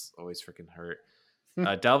he's always freaking hurt.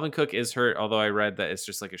 Dalvin Cook is hurt, although I read that it's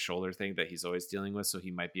just like a shoulder thing that he's always dealing with, so he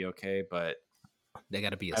might be okay. But they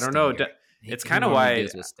got to be. I don't know. It's kind of why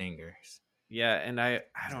with stingers. Yeah, and I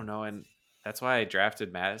don't know, and that's why I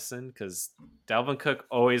drafted Madison, because Dalvin Cook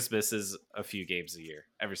always misses a few games a year,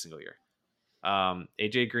 every single year.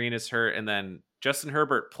 AJ Green is hurt, and then Justin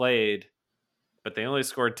Herbert played, but they only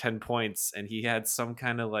scored 10 points, and he had some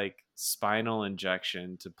kind of like spinal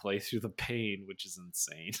injection to play through the pain, which is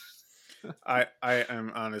insane. I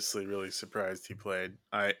am honestly really surprised he played.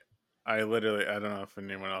 I literally, I don't know if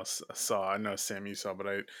anyone else saw. I know Sam, you saw, but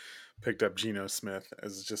I picked up Geno Smith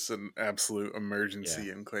as just an absolute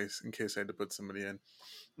emergency in case I had to put somebody in.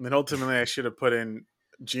 And then ultimately I should have put in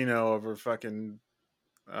Gino over fucking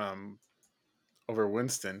over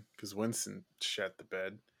Winston because Winston shat the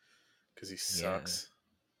bed because he Yeah. sucks.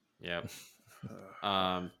 Yep.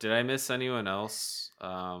 Did I miss anyone else?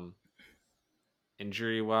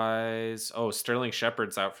 Injury wise, Sterling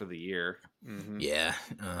Shepard's out for the year. Mm-hmm. Yeah.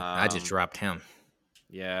 I just dropped him.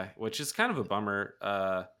 Yeah, which is kind of a bummer.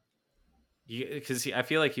 Because I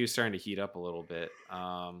feel like he was starting to heat up a little bit.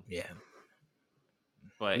 Yeah.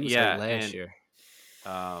 But He was hurt yeah, last and year.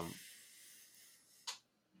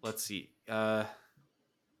 let's see. I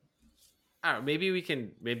don't know, maybe we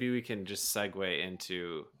can just segue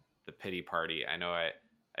into the pity party. I know I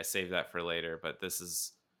saved that for later, but this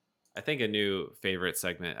is I think a new favorite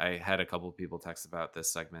segment. I had a couple people text about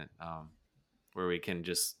this segment where we can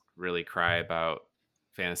just really cry about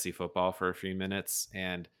fantasy football for a few minutes.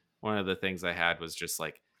 And one of the things I had was just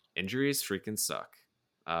like injuries freaking suck.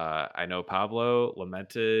 I know Pablo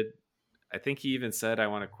lamented. I think he even said, "I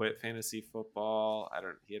want to quit fantasy football." I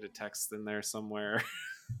don't. He had a text in there somewhere.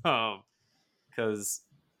 Because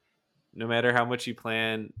no matter how much you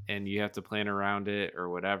plan and you have to plan around it or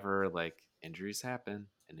whatever, like injuries happen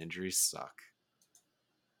and injuries suck.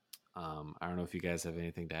 I don't know if you guys have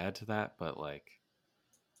anything to add to that, but like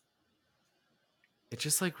it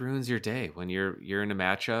just like ruins your day when you're in a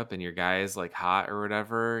matchup and your guy is like hot or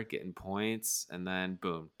whatever, getting points, and then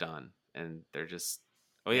boom, done. And they're just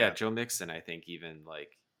Yeah. Joe Mixon, I think even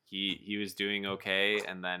like he was doing okay,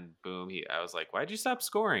 and then boom, I was like, why'd you stop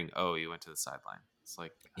scoring? Oh, he went to the sideline. It's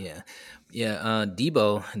like Yeah. Yeah.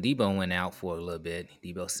 Debo went out for a little bit.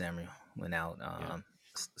 Debo Samuel went out yeah.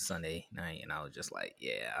 Sunday night, and I was just like,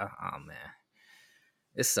 yeah, oh man,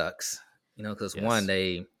 it sucks. Because one, Yes.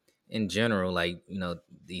 they, in general, like,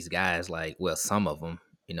 these guys, like, well, some of them,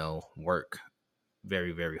 work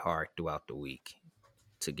very, very hard throughout the week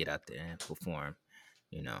to get out there and perform,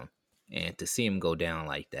 you know, and to see him go down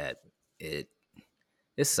like that, it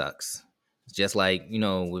sucks. It's just like,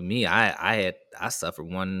 with me, I suffered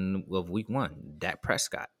one of week one, Dak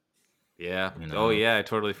Prescott, Yeah. you Oh know, yeah, I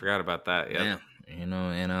totally forgot about that. Yep. yeah,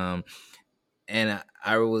 and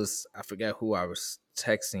I forgot who I was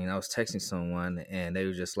texting. I was texting someone, and they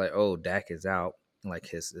were just like, "Oh, Dak is out, like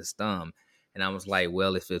his thumb," and I was like,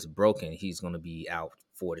 "Well, if it's broken, he's gonna be out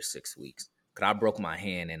 4 to 6 weeks." Cause I broke my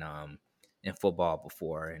hand in football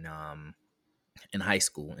before, in high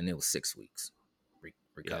school, and it was 6 weeks Yeah.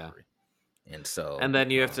 recovery, and so And then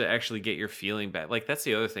you have to actually get your feeling back. Like that's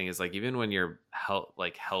the other thing is like even when you're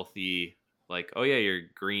healthy, like oh yeah, you're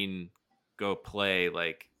green, go play.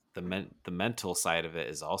 Like the mental side of it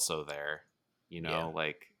is also there, yeah,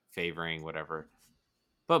 like favoring whatever.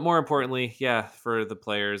 But more importantly, yeah, for the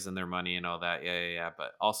players and their money and all that, yeah.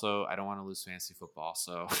 But also, I don't want to lose fantasy football,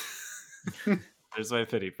 so there's my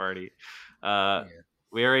pity party. Uh, yeah,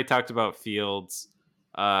 we already talked about Fields,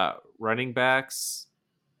 running backs.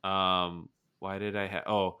 Why did I have?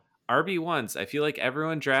 RB1s. I feel like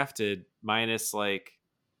everyone drafted minus like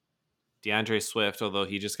DeAndre Swift, although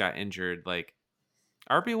he just got injured. Like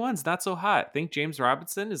RB1's not so hot. I think James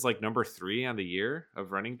Robinson is like number 3 on the year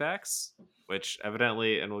of running backs, which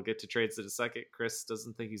evidently, and we'll get to trades in a second, Chris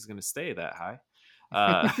doesn't think he's going to stay that high.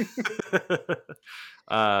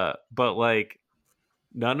 But like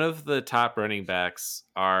none of the top running backs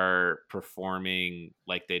are performing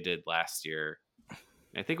like they did last year.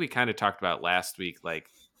 I think we kind of talked about last week, like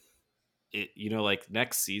it, like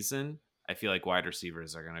next season, I feel like wide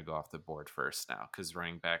receivers are going to go off the board first now because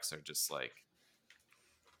running backs are just like,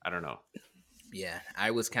 I don't know. yeah.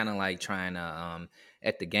 I was kind of like trying to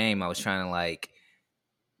at the game. I was trying to like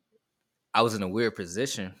I was in a weird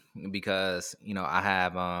position because I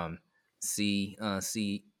have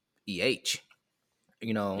CEH,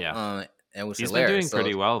 Yeah. it was He's been doing hilarious. So,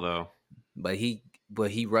 pretty well though. but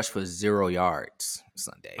he rushed for 0 yards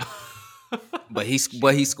Sunday, but he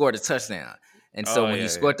scored a touchdown, and so Oh when he yeah, yeah.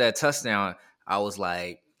 scored that touchdown, I was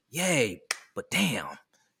like, yay! But damn,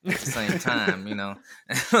 at the same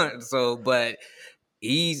time, so but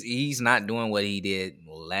he's not doing what he did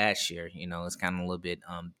last year. It's kind of a little bit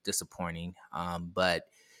disappointing. But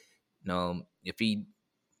if he,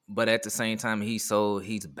 but at the same time, he's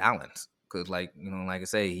balanced because like I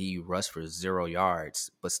say, he rushed for 0 yards,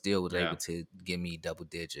 but still was Yeah. able to give me double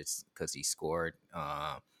digits because he scored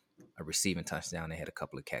a receiving touchdown and had a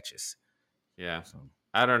couple of catches. Yeah. So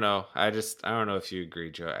I don't know. I don't know if you agree,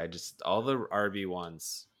 Joe. All the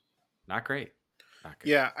RB1s, not great. Not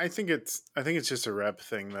great. Yeah, I think it's just a rep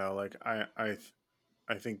thing though. Like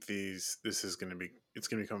I think this is going to be it's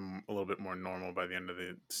going to become a little bit more normal by the end of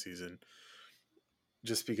the season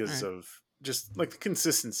just All because right. of just like the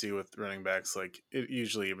consistency with running backs. Like it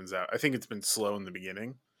usually evens out. I think it's been slow in the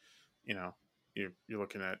beginning, you know. you're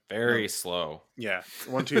looking at very slow. Yeah,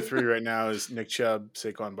 1, 2, 3 right now is Nick Chubb,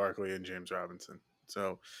 Saquon Barkley, and James Robinson.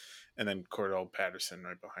 So, and then Cordell Patterson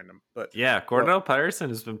right behind him. But yeah, Cordell Patterson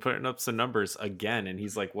has been putting up some numbers again, and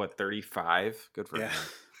he's like what 35. Good for him.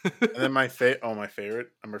 And then my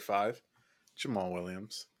favorite number 5, Jamal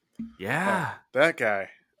Williams. Yeah, that guy.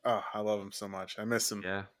 Oh, I love him so much. I miss him.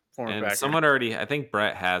 Yeah. Former And backer. someone already, I think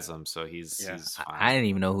Brett has him, so he's fine. I didn't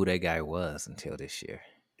even know who that guy was until this year.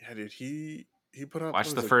 Yeah, dude, he put up.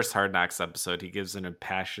 Watch the first Hard Knocks episode. He gives an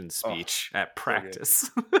impassioned speech at practice.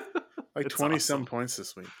 Like 20-some points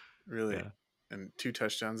this week, really, and 2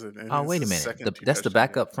 touchdowns. And wait a minute, that's the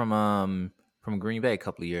backup from Green Bay a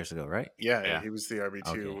couple of years ago, right? Yeah. He was the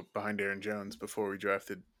RB2 behind Aaron Jones before we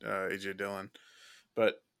drafted AJ Dillon.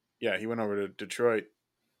 But yeah, he went over to Detroit.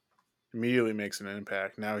 Immediately makes an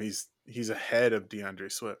impact. Now he's ahead of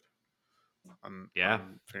DeAndre Swift. On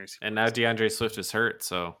fantasy and now DeAndre Swift is hurt,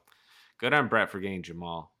 so good on Brett for getting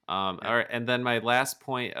Jamal. All right, and then my last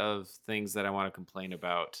point of things that I want to complain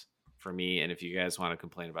about for me, and if you guys want to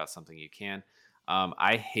complain about something, you can.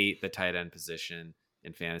 I hate the tight end position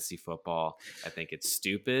in fantasy football. I think it's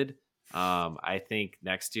stupid. I think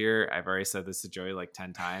next year, I've already said this to Joey like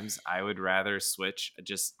 10 times, I would rather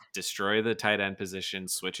just destroy the tight end position,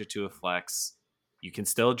 switch it to a flex. You can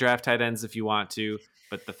still draft tight ends if you want to,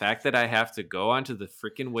 but the fact that I have to go onto the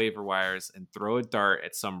freaking waiver wires and throw a dart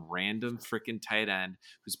at some random freaking tight end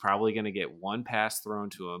who's probably going to get one pass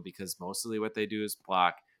thrown to him because mostly what they do is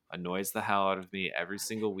block annoys the hell out of me every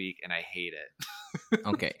single week, and I hate it.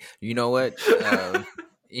 Okay. You know what?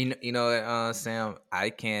 You know, Sam,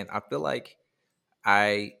 I feel like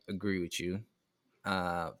I agree with you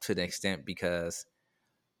to the extent because,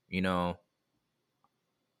 you know,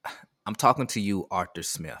 I'm talking to you, Arthur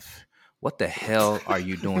Smith. What the hell are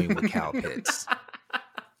you doing with Kyle Pitts?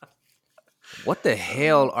 What the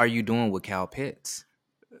hell are you doing with Kyle Pitts?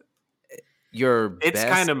 It's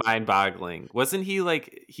kind of mind-boggling. Wasn't he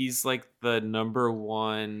he's like the number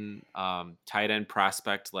 1 tight end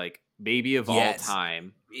prospect, like maybe of all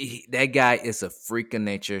time? That guy is a freak of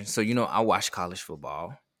nature. So, you know, I watch college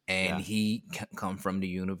football, and he come from the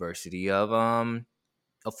University of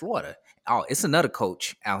Florida. Oh, it's another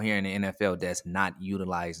coach out here in the NFL that's not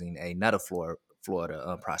utilizing another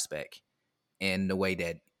Florida prospect in the way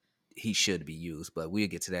that he should be used. But we'll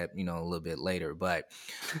get to that, you know, a little bit later. But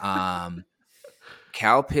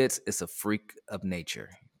Kyle Pitts is a freak of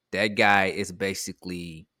nature. That guy is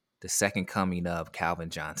basically the second coming of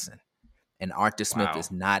Calvin Johnson. And Arthur Smith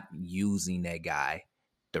is not using that guy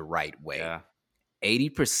the right way. Yeah.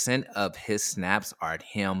 80% of his snaps are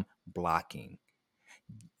him blocking.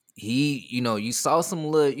 He, you know, you saw some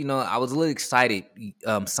little, you know, I was a little excited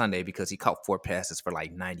Sunday because he caught 4 passes for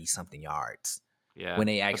like 90-something yards. Yeah. When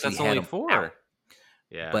they actually had only him 4. out.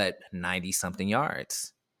 Yeah. But 90-something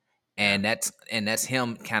yards. And that's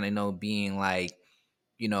him kind of, you know, being like,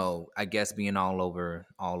 you know, I guess being all over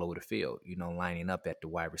the field, you know, lining up at the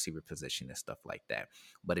wide receiver position and stuff like that.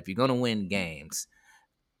 But if you're going to win games,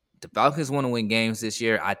 the Falcons want to win games this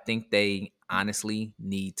year. I think they honestly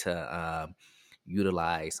need to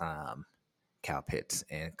utilize Kyle Pitts,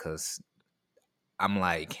 and because I'm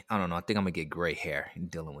like, I don't know, I think I'm gonna get gray hair in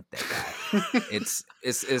dealing with that guy. it's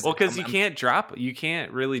well, because you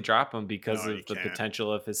can't really drop him because of the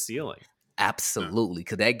potential of his ceiling. Absolutely,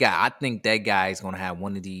 because that guy, I think that guy is gonna have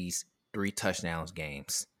one of these 3 touchdowns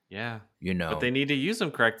games. Yeah, you know, but they need to use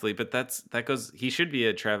him correctly. But that goes. He should be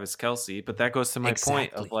a Travis Kelce. But that goes to my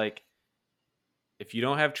point of like, if you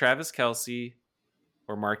don't have Travis Kelce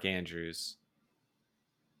or Mark Andrews,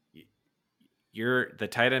 the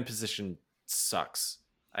tight end position sucks.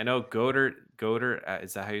 I know Goddard,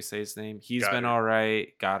 is that how you say his name? He's been all right.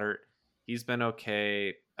 Goddard, he's been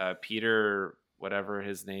okay. Peter, whatever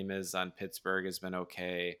his name is on Pittsburgh, has been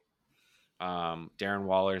okay. Darren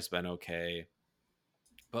Waller's been okay.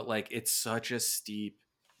 But like, it's such a steep,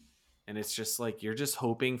 and it's just like, you're just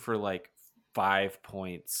hoping for like 5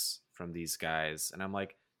 points from these guys. And I'm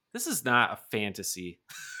like, this is not a fantasy.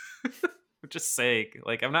 I'm just saying,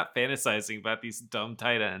 like, I'm not fantasizing about these dumb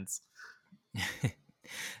tight ends.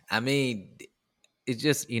 I mean, it's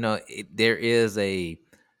just, you know, there is I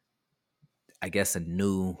guess, a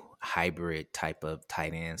new hybrid type of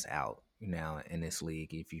tight ends out now in this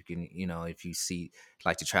league. If you can, you know, if you see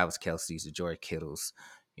like the Travis Kelce's, the George Kittles,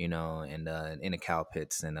 you know, and the Kyle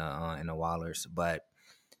Pitts and the Wallers, but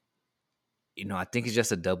you know, I think it's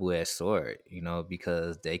just a double-edged sword, you know,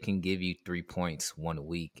 because they can give you 3 points one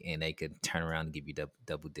week and they could turn around and give you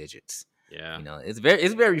double digits. Yeah, you know, it's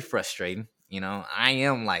very frustrating. You know,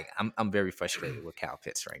 I'm very frustrated with Kyle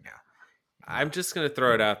Pitts right now. I'm just gonna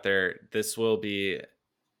throw it out there. This will be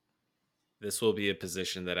this will be a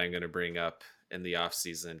position that I'm going to bring up in the off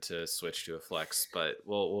season to switch to a flex, but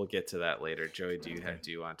we'll get to that later. Joey, do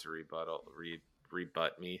you want to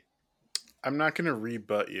rebut me? I'm not going to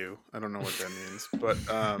rebut you. I don't know what that means, but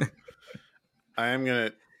I'm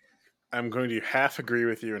going to half agree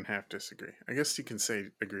with you and half disagree. I guess you can say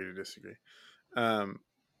agree to disagree.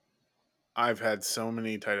 I've had so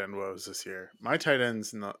many tight end woes this year. My tight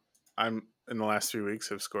ends in the last 3 weeks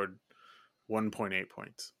have scored 1.8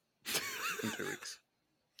 points in 2 weeks.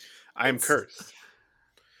 I'm cursed.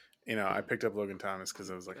 I picked up Logan Thomas because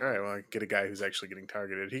I was like, all right, well, I get a guy who's actually getting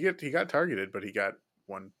targeted. He got targeted, but he got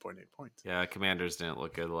 1.8 points. Yeah, Commanders didn't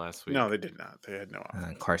look good last week. No, they did not. They had no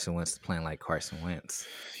offense. Carson Wentz playing like Carson Wentz.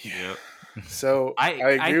 Yep. So I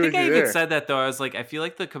agree think with you I even there. said that though. I was like, I feel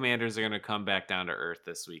like the Commanders are going to come back down to earth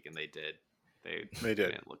this week, and they did. They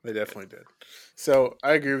did. They definitely did. So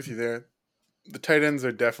I agree with you there. The tight ends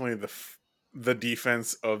are definitely the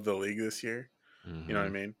defense of the league this year. Mm-hmm. You know what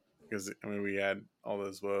I mean? Because we had all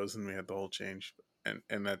those woes and we had the whole change,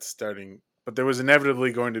 and that's starting. But there was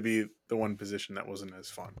inevitably going to be the one position that wasn't as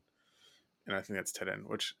fun, and I think that's tight end,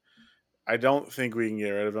 which I don't think we can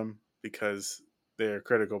get rid of them because they're a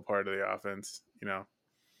critical part of the offense.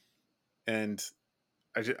 And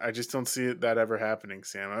I just don't see that ever happening,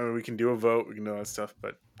 Sam. I mean, we can do a vote, we can do all that stuff,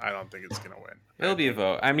 but I don't think it's going to win. It'll be a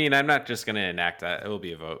vote. I mean, I'm not just going to enact that. It will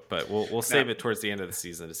be a vote, but we'll save it towards the end of the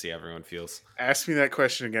season to see how everyone feels. Ask me that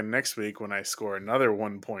question again next week when I score another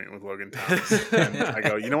 1 point with Logan Thomas. And I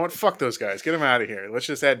go, you know what? Fuck those guys. Get them out of here. Let's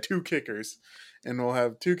just add 2 kickers, and we'll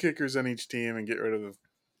have 2 kickers on each team and get rid of the.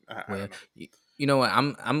 I don't know. You know what?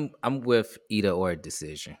 I'm with either or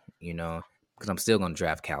decision. Because I'm still going to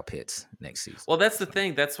draft Kyle Pitts next season. Well, that's the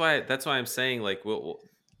thing. That's why I'm saying like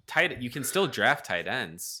you can still draft tight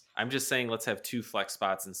ends. I'm just saying let's have 2 flex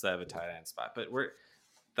spots instead of a tight end spot. But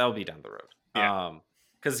that'll be down the road. Yeah.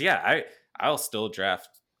 Because I'll still draft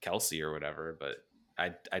Kelsey or whatever, but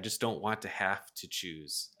I just don't want to have to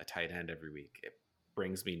choose a tight end every week. It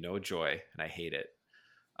brings me no joy, and I hate it.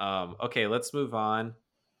 Okay, let's move on.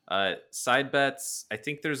 Side bets. I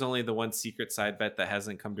think there's only the one secret side bet that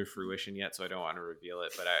hasn't come to fruition yet, so I don't want to reveal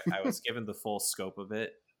it, but I was given the full scope of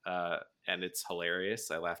it, and it's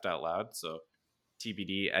hilarious. I laughed out loud, so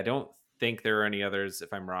TBD. I don't think there are any others.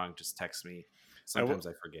 If I'm wrong, just text me. Sometimes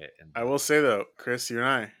I forget. I will say though, Chris, you and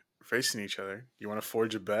I are facing each other. You want to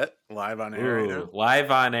forge a bet live on air right now?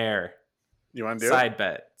 Live on air. You want to do side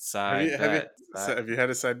bet? Have you had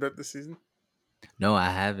a side bet this season? No, I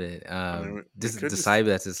haven't. The side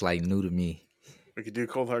bets is like new to me. We could do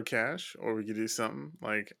cold hard cash, or we could do something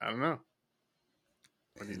like I don't know.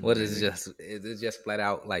 What is it just flat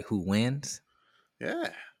out like who wins? Yeah.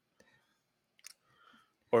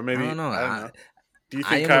 Or maybe I don't know. Do you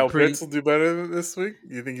think Kyle Pitts will do better this week?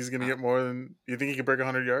 Do you think he's going to get more than? Do you think he can break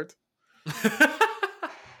 100 yards?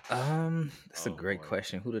 That's a great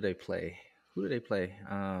question. Who do they play? Let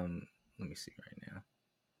me see right now.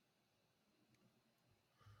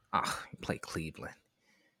 Play Cleveland.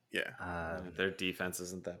 Yeah. Their defense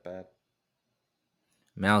isn't that bad.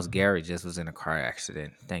 Myles Garrett just was in a car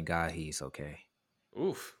accident. Thank God he's okay.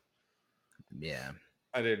 Oof. Yeah.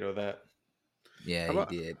 I didn't know that. Yeah,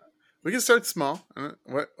 he did. We can start small.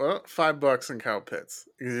 What? $5 on Kyle Pitts.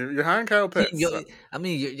 You're high on Kyle Pitts.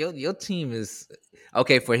 Your team is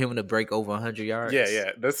okay for him to break over 100 yards.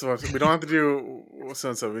 Yeah. That's what we don't have to do.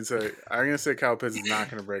 So we say I'm gonna say Kyle Pitts is not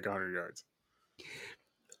gonna break 100 yards.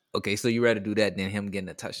 Okay, so you rather do that than him getting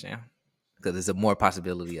a touchdown? Because there's a more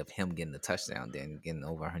possibility of him getting a touchdown than getting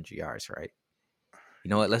over 100 yards, right? You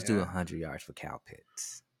know what? Let's do 100 yards for Kyle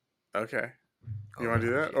Pitts. Okay. You want to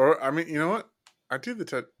do that? Or, I mean, you know what? I do the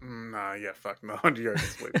touch. Nah, yeah, fuck. No, 100 yards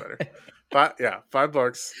is way better.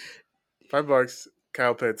 $5. $5.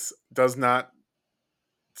 Kyle Pitts does not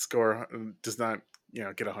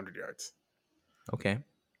get 100 yards. Okay.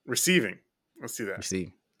 Receiving. Let's do that.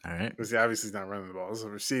 Receive. All right. Because obviously he's not running the ball. So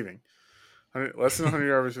receiving. Less than 100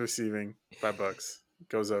 yards receiving. $5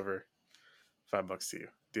 goes over. $5 to you.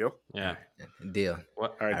 Deal? Yeah. Deal.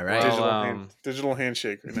 What? All right. Digital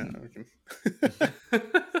handshake right now.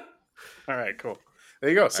 All right. Cool. There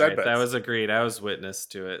you go. Side bets. That was agreed. I was witness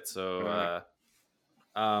to it. So,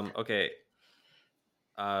 okay.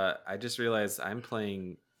 I just realized I'm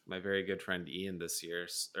playing my very good friend Ian this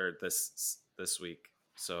week.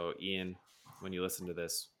 So Ian, when you listen to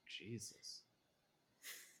this, Jesus,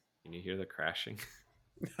 can you hear the crashing?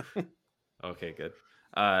 Okay, good.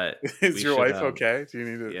 Is your wife okay? Do you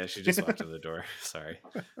need to? Yeah, she just walked to the door. Sorry.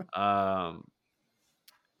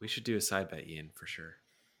 We should do a side bet, Ian, for sure.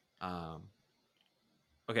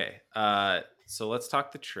 Okay. So let's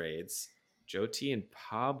talk the trades. Joe T and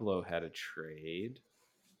Pablo had a trade.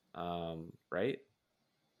 Right?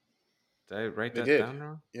 Did I write They that did. down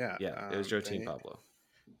wrong? Yeah. Yeah, it was Joe T and Pablo.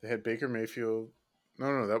 They had Baker Mayfield.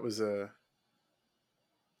 No, that was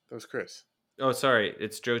Chris. Oh, sorry,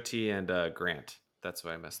 it's Joe T and Grant. That's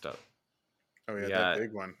why I messed up. Oh We yeah, that got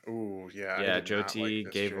big one. Ooh, yeah, I yeah, did Joe not like T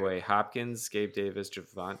this gave trade. away Hopkins, Gabe Davis,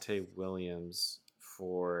 Javonte Williams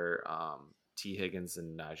for T Higgins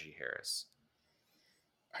and Najee Harris.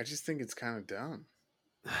 I just think it's kind of dumb.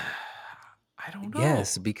 I don't know.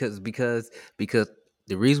 Yes, because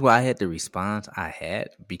the reason why I had the response I had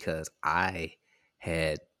because I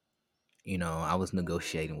had I was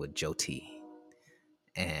negotiating with Joe T,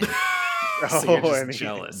 and So you're Oh, just and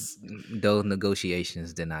jealous. those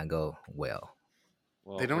negotiations did not go well. they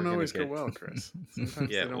Well, we're don't gonna always go get well, Chris. Sometimes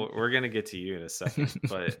yeah, they don't. we're gonna get to you in a second.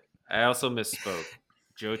 But I also misspoke.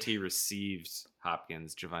 Joe T received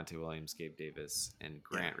Hopkins, Javonte Williams, Gabe Davis, and Yeah.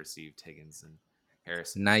 Grant received Higgins and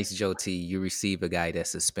Harrison. Nice, Joe T. You receive a guy that's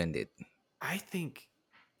suspended. I think,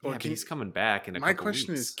 Well, yeah, but he's coming back in a my couple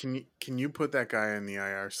question is, weeks. can you put that guy in the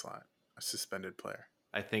IR slot, a suspended player?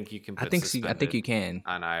 I think you can I put think so, I think suspended you can.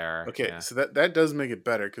 on IR. Okay, Yeah, so that does make it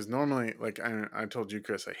better because normally, like I told you,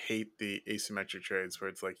 Chris, I hate the asymmetric trades where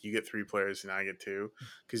it's like you get 3 players and I get 2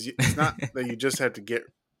 because it's not that you just have to get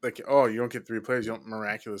like you don't get 3 players, you don't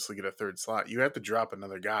miraculously get a third slot. You have to drop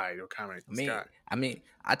another guy to accommodate this guy.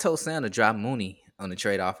 I told Sam to drop Mooney on the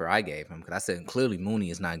trade offer I gave him because I said clearly Mooney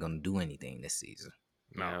is not going to do anything this season.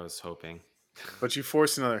 No, yeah, I was hoping. but you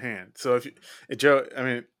force another hand. So Joe, I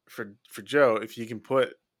mean, for Joe, if you can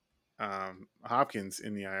put Hopkins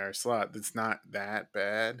in the IR slot, that's not that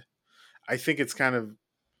bad. I think it's kind of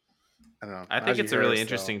I don't know. I think Najee it's a really Harris, though.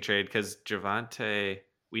 interesting trade because Javonte.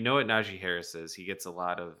 We know what Najee Harris is. He gets a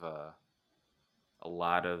lot of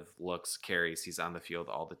looks, carries. He's on the field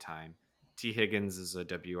all the time. T Higgins is a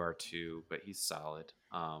WR2, but he's solid.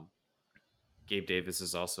 Gabe Davis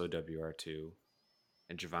is also a WR2,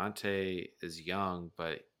 and Javonte is young,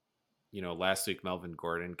 but last week Melvin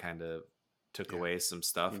Gordon kind of took Yeah, away some he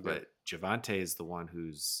stuff, did. but Javonte is the one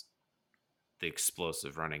who's the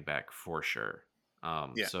explosive running back for sure.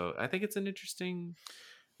 Yeah. So I think it's an interesting.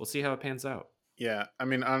 We'll see how it pans out. Yeah, I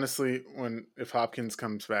mean, honestly, if Hopkins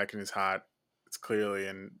comes back and is hot, it's clearly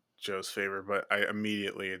in Joe's favor. But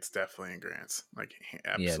it's definitely in Grant's. Like, Yeah,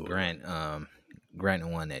 absolutely. Grant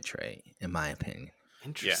won that trade, in my opinion.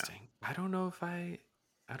 Interesting. I don't know if I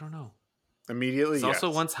don't know. Immediately, It's yes.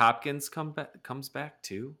 also once Hopkins comes back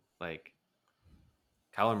too, like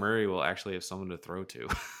Kyler Murray will actually have someone to throw to.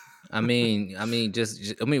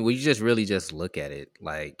 We just really just look at it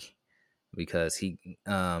like because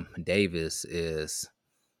Davis is,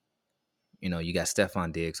 you got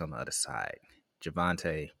Stephon Diggs on the other side,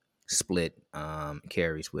 Javonte split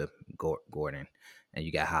carries with Gordon, and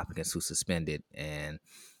you got Hopkins who suspended, and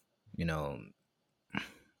you know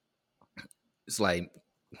it's like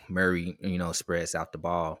Murray, spreads out the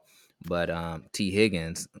ball. But T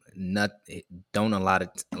Higgins, don't a lot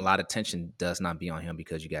of attention does not be on him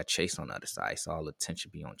because you got Chase on the other side, so all the attention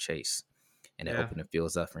be on Chase, and it Yeah. open the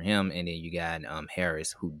fields up for him. And then you got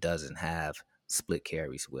Harris, who doesn't have split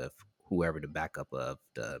carries with whoever the backup of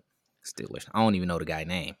the Steelers. I don't even know the guy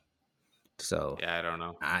name. So Yeah, I don't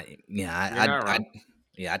know. I You're not wrong.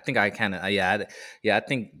 I think I kind of I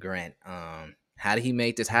think Grant. How did he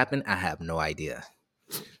make this happen? I have no idea.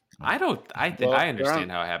 I don't. Well, I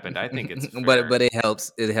understand how it happened. I think it's but fair. it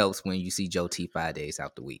helps. It helps when you see Joe T 5 days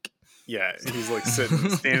out the week. yeah, he's like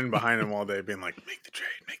standing behind him all day, being like, "Make the trade,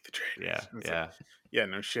 make the trade." Yeah, And it's yeah. like, yeah,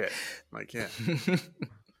 no shit. Like, yeah,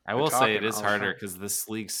 I they're will say it talking is all the harder time. because this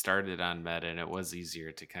league started on Meta, and it was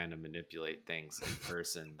easier to kind of manipulate things in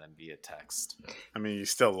person than via text. I mean, you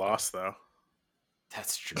still lost though.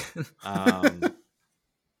 That's true.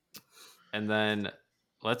 And then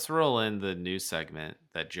let's roll in the new segment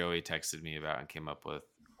that Joey texted me about and came up with.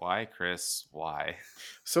 Why, Chris? Why?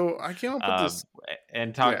 So I came up with this.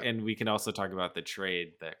 And Yeah. and we can also talk about the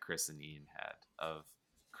trade that Chris and Ian had of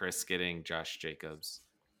Chris getting Josh Jacobs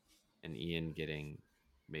and Ian getting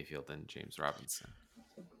Mayfield and James Robinson.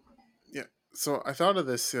 Yeah. So I thought of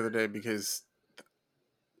this the other day because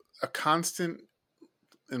a constant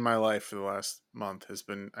in my life for the last month has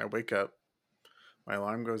been I wake up, my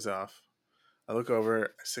alarm goes off, I look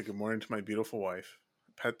over, I say good morning to my beautiful wife,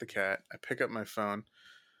 I pet the cat, I pick up my phone.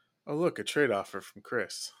 Oh, look, a trade offer from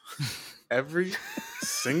Chris. Every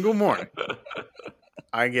single morning,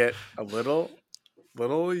 I get a little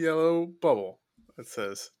yellow bubble that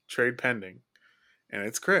says trade pending, and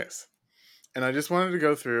it's Chris. And I just wanted to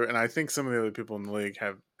go through, and I think some of the other people in the league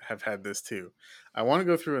have had this too. I want to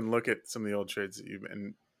go through and look at some of the old trades that you've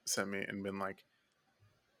sent me and been like,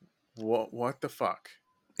 what the fuck?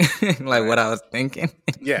 Like what I was thinking.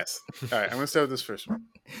 Yes. All right. I'm gonna start with this first one.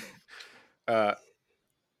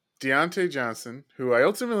 Deontay Johnson, who I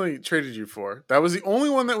ultimately traded you for. That was the only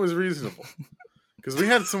one that was reasonable because we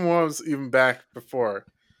had some ones even back before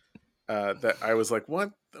that I was like,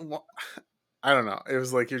 what? I don't know. It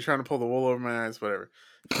was like you're trying to pull the wool over my eyes, whatever.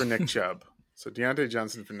 For Nick Chubb. So Deontay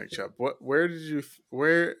Johnson for Nick Chubb. Where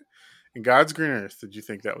in God's green earth did you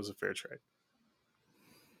think that was a fair trade?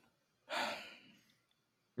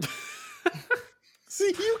 See,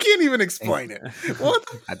 you can't even explain it. What?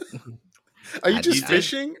 Are you just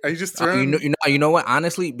fishing? Are you just throwing? You know what?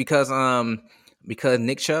 Honestly, because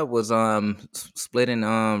Nick Chubb was splitting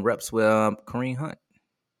reps with Kareem Hunt.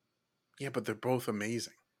 Yeah, but they're both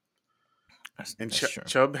amazing. And That's true.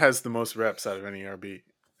 Chubb has the most reps out of any RB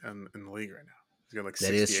in the league right now. He's got like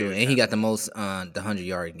 68. That is true, and he got the most the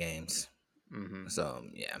 100-yard games. Mm-hmm. So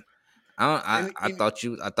yeah, I thought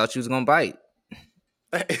you was gonna bite.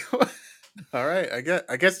 All right,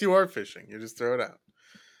 I guess you are fishing. You just throw it out.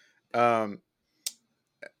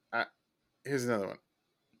 Here's another one.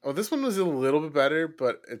 Oh, this one was a little bit better,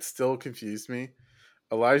 but it still confused me.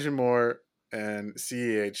 Elijah Moore and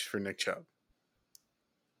CEH for Nick Chubb.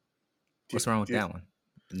 What's wrong with that one?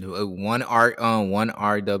 One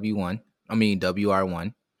RW1. I mean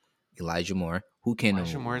WR1. Elijah Moore.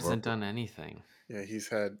 Elijah Moore hasn't done anything. Yeah, he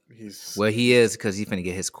is because he's gonna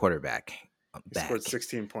get his quarterback back. He scored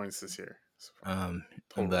 16 points this year. But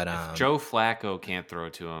if Joe Flacco can't throw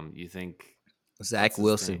to him, you think Zach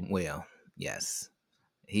Wilson will? Yes,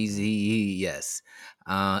 yes.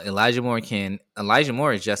 Elijah Moore can. Elijah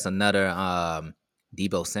Moore is just another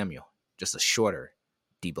Deebo Samuel, just a shorter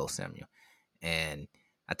Deebo Samuel, and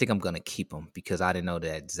I think I'm gonna keep him because I didn't know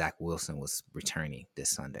that Zach Wilson was returning this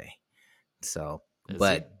Sunday. So,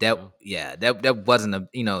 that wasn't a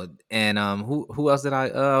and who else did I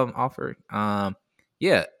offer?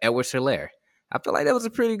 Edward Solaire. I feel like that was a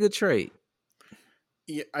pretty good trade.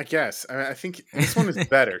 Yeah, I guess. I think this one is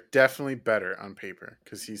better, definitely better on paper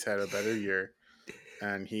because he's had a better year,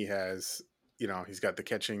 and he has, he's got the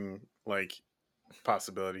catching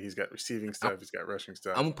possibility. He's got receiving stuff. He's got rushing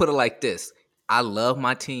stuff. I'm gonna put it like this: I love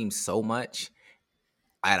my team so much.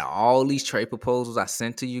 Out of all these trade proposals I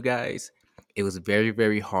sent to you guys, it was very,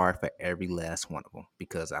 very hard for every last one of them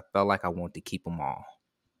because I felt like I wanted to keep them all.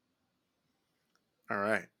 All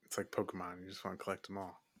right. It's like Pokemon. You just want to collect them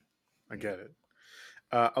all. I get it.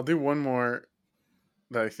 I'll do one more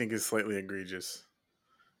that I think is slightly egregious.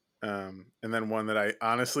 And then one that I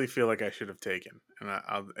honestly feel like I should have taken. And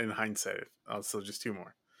I'll, in hindsight, I'll still just two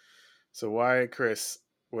more. So why, Chris,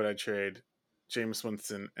 would I trade Jameis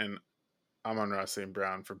Winston and Amon-Ra St.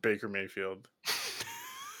 Brown for Baker Mayfield,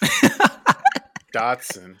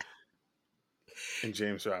 Dotson, and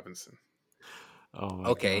James Robinson? Oh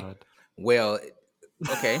my God. Well,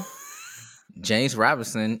 okay. James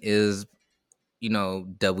Robinson is,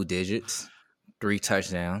 double digits, 3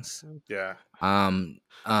 touchdowns. Yeah.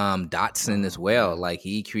 Dotson as well. Like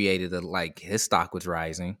he created his stock was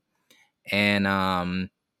rising, and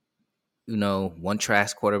one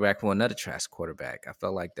trash quarterback for another trash quarterback. I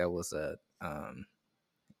felt like that was a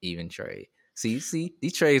even trade. See,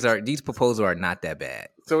 these proposals are not that bad.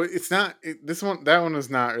 So it's not that one was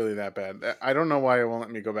not really that bad. I don't know why it won't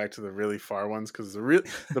let me go back to the really far ones because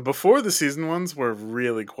the before the season ones were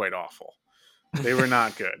really quite awful. They were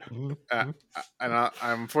not good, and I'm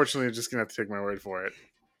unfortunately just gonna have to take my word for it.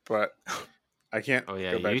 But I can't. Oh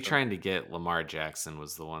yeah, you trying to get Lamar Jackson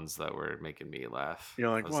was the ones that were making me laugh. You're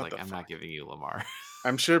like, I was what like, I'm not giving you Lamar.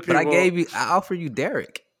 I'm sure people. But I offer you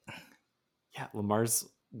Derek. Yeah, Lamar's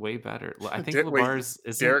way better. I think Lamar's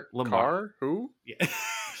isn't Derek Lamar. Carr? Who?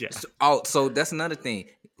 Yeah. So that's another thing.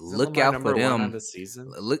 Look out for them. On the season?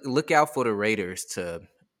 Look out for the Raiders to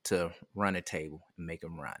run a table and make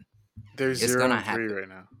them run. They're 0-3 right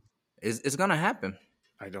now. It's gonna happen.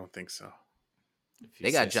 I don't think so.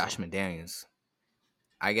 They got Josh McDaniels.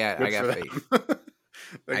 I got faith.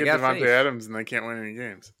 They get Devontae Adams and they can't win any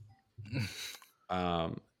games.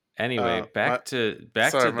 Anyway, back to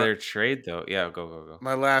their trade though. Yeah, go.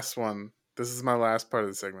 My last one. This is my last part of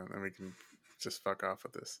the segment, and we can just fuck off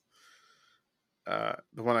with this.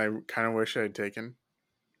 The one I kind of wish I had taken: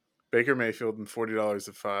 Baker Mayfield and $40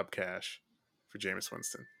 of FOB cash for Jameis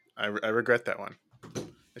Winston. I regret that one.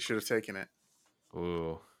 I should have taken it.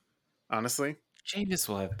 Ooh, honestly, Jameis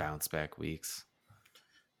will have bounce back weeks.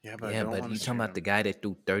 Yeah, but you're talking about the guy that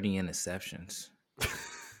threw 30 interceptions.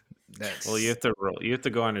 Well, you have to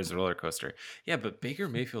go on his roller coaster. Yeah, but Baker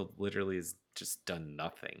Mayfield literally has just done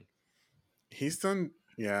nothing. He's done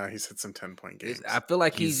Yeah, he's hit some 10-point games. I feel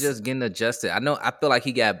like he's just getting adjusted. I feel like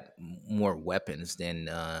he got more weapons than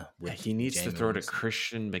he needs Jameis to throw to Winston.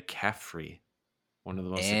 Christian McCaffrey, one of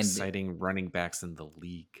the most And exciting running backs in the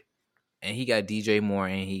league. And he got DJ Moore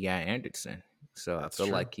and he got Anderson. So That's I feel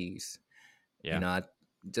true. like he's, Yeah.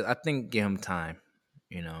 I think give him time,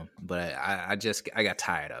 But I got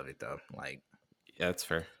tired of it though. Like, yeah, that's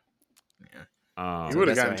fair. Yeah. You So would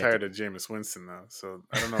have that's gotten why I had tired of Jameis Winston though. So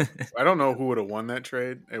I don't know. I don't know who would have won that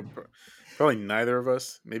trade. Probably neither of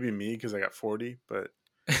us. Maybe me because I got 40. But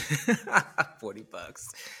 $40.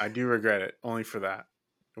 I do regret it. Only for that.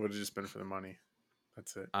 It would have just been for the money.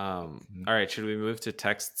 That's it. All right. Should we move to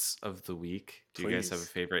texts of the week? Do you guys have a Please.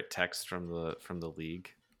 favorite text from the league?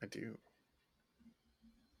 I do.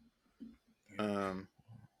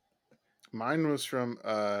 Mine was from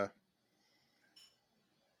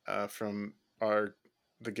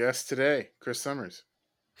the guest today, Chris Summers.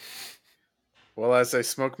 Well, as I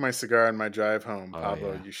smoke my cigar on my drive home,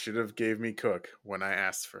 Pablo, you should have gave me Cook when I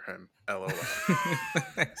asked for him. LOL.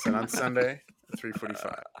 Sent on Sunday,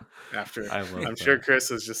 3:45. I'm sure Chris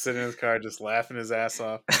was just sitting in his car, just laughing his ass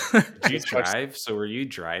off. Did you drive? So were you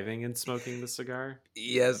driving and smoking the cigar?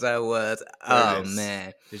 Yes, I was. Nice. Oh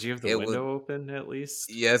man, did you have the window open at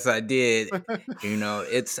least? Yes, I did.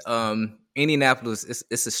 It's Indianapolis.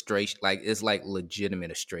 It's a straight, like, it's like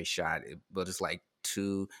legitimate a straight shot, but it's like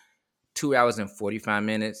 2 hours and 45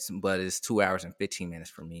 minutes, but it's 2 hours and 15 minutes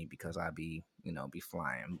for me because I be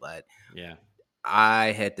flying. But yeah,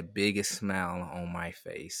 I had the biggest smile on my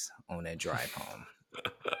face on that drive home.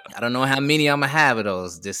 I don't know how many I'm gonna have of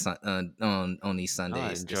those this on these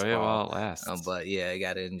Sundays. Enjoy it while it lasts. But yeah, I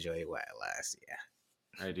gotta enjoy it while it lasts. Yeah.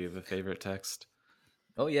 All right, do you have a favorite text?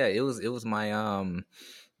 Oh yeah, it was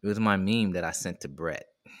my meme that I sent to Brett.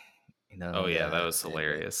 That was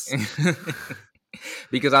hilarious.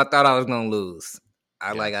 Because I thought I was gonna lose.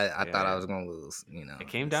 I thought I was gonna lose. It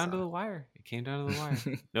came down to the wire.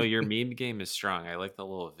 No, your meme game is strong. I like the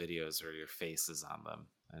little videos where your face is on them,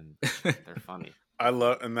 and they're funny. I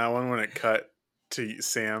love and that one when it cut to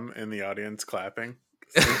Sam in the audience clapping.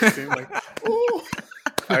 It seemed like, ooh.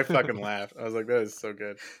 I fucking laughed. I was like, that is so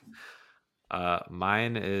good.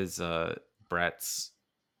 Mine is Brett's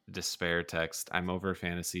despair text. I'm over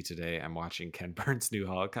fantasy today. I'm watching Ken Burns' new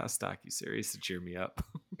Holocaust docuseries to cheer me up.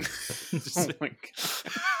 Oh my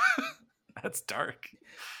god. That's dark.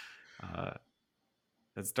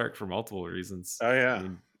 That's dark for multiple reasons. Oh yeah. I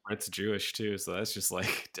mean, Brett's Jewish too, so that's just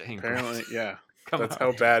like, dang. Apparently, yeah. That's on.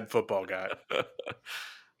 how bad football got.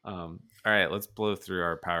 All right, let's blow through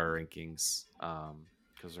our power rankings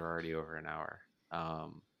because we're already over an hour.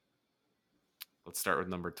 Let's start with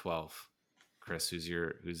number 12. Chris,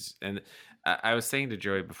 I was saying to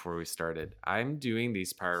Joey before we started, I'm doing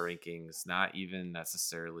these power rankings not even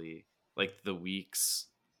necessarily like the weeks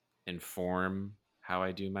inform how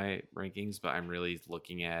I do my rankings, but I'm really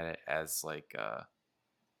looking at it as like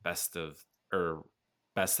best of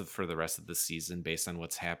for the rest of the season based on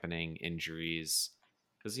what's happening, injuries,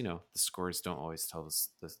 because the scores don't always tell us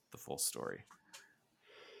the full story.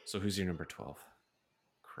 So who's your number 12,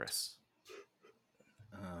 Chris?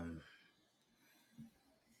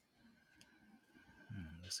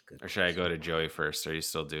 That's a good or should question. I go to Joey first? Are you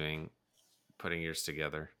still putting yours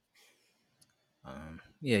together?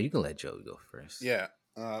 Yeah, you can let Joey go first. Yeah.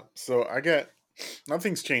 So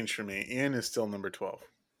nothing's changed for me. Ian is still number 12.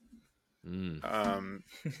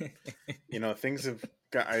 Things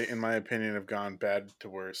in my opinion, have gone bad to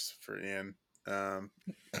worse for Ian.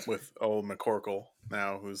 With old McCorkle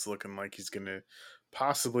now, who's looking like he's going to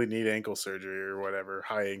possibly need ankle surgery or whatever,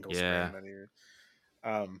 high ankle sprain.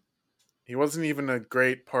 He wasn't even a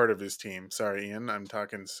great part of his team. Sorry, Ian, I'm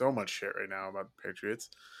talking so much shit right now about the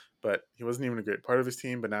Patriots, but he wasn't even a great part of his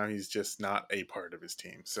team, but now he's just not a part of his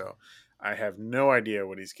team. So I have no idea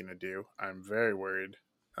what he's going to do. I'm very worried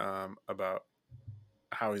about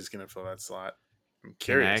how he's going to fill that slot. I'm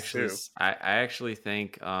curious too. I actually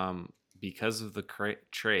think because of the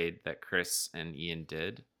trade that Chris and Ian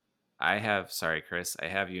did, I have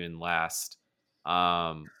you in last.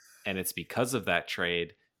 And it's because of that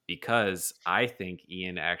trade, because I think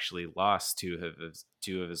Ian actually lost two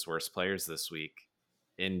of his worst players this week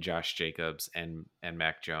in Josh Jacobs and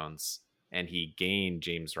Mac Jones, and he gained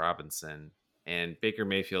James Robinson. And Baker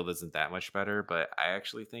Mayfield isn't that much better, but I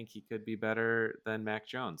actually think he could be better than Mac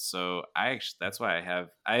Jones. So that's why I have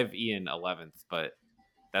Ian 11th, but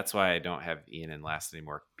that's why I don't have Ian in last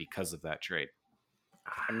anymore, because of that trade.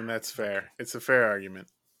 I mean, that's fair. It's a fair argument.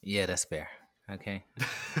 Yeah, that's fair. Okay.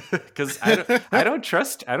 Because I don't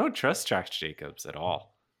trust Josh Jacobs at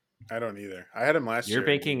all. I don't either. I had him last year. You're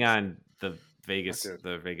banking on the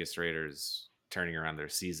Vegas Raiders turning around their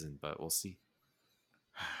season, but we'll see.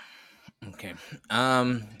 Okay.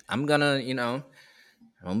 I'm gonna,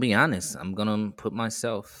 I'll be honest. I'm gonna put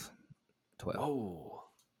myself 12. Whoa,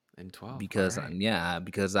 in 12 Because all right.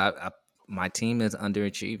 because I my team is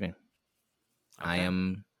underachieving. I Okay.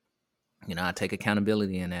 am, I take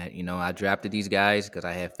accountability in that. I drafted these guys because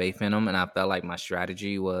I had faith in them, and I felt like my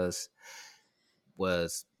strategy was a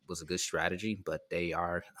good strategy, but they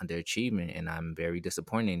are underachieving, and I'm very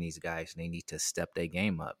disappointed in these guys. They need to step their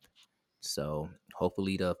game up. So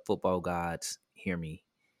hopefully the football gods hear me.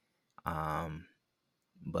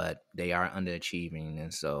 But they are underachieving,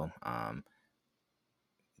 and so I'm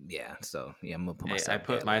gonna put Hey, I myself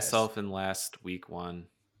put dead last. myself in last week 1.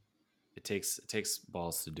 It takes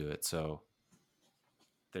balls to do it. So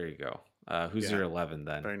there you go. Who's your 11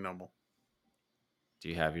 then? Very noble. Do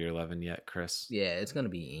you have your 11 yet, Chris? Yeah, it's gonna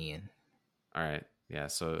be Ian. All right. Yeah.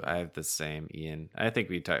 So I have the same Ian. I think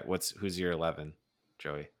we talked. Who's your 11,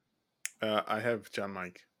 Joey? I have John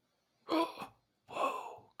Mike. Whoa,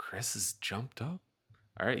 Chris has jumped up.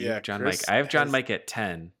 All right, you Yeah, have John Chris Mike. I have John Mike at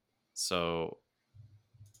 10. So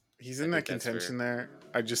he's I in that think that's contention there.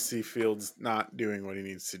 I just see Fields not doing what he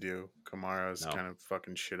needs to do. Kamara's No. kind of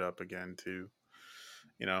fucking shit up again too.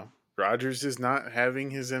 Rodgers is not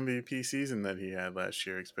having his MVP season that he had last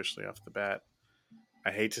year, especially off the bat.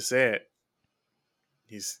 I hate to say it.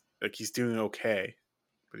 He's doing okay,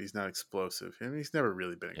 but he's not explosive. I mean, he's never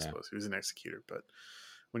really been explosive. He was an executor, but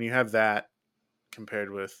when you have that compared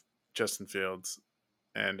with Justin Fields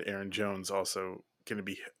and Aaron Jones, also going to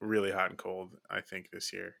be really hot and cold, I think,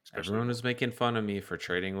 this year. Everyone was making fun of me for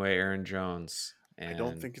trading away Aaron Jones. And I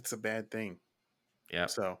don't think it's a bad thing. Yeah.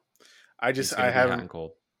 So he's gonna be hot and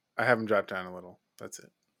cold. I have him drop down a little. That's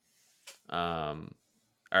it. All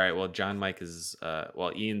right. Well, John Mike is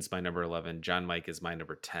Ian's my number 11. John Mike is my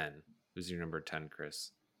number 10. Who's your number 10,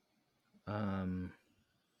 Chris?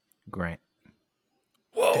 Grant.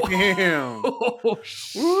 Whoa! Damn! Woo!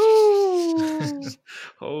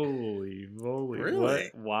 Holy moly! Really? What?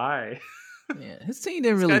 Why? Yeah, his team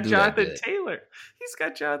didn't really do that good. He's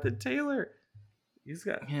got Jonathan Taylor. He's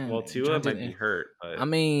got Tua might be hurt, but I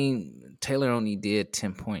mean, Taylor only did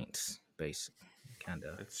 10 points, basically. Kind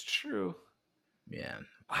of. It's true. Yeah.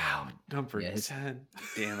 Wow, number 10.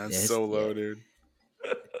 Damn, that's so low, dude.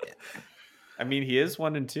 I mean, he is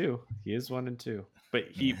 1-2. But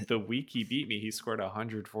the week he beat me, he scored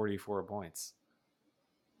 144 points.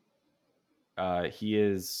 He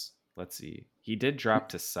is. Let's see. He did drop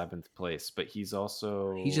to 7th place, but he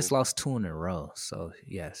just lost 2 in a row. So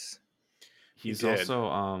yes, he's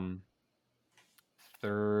also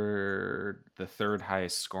the third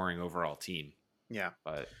highest scoring overall team. Yeah,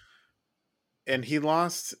 and he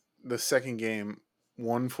lost the second game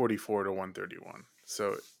 144 to 131.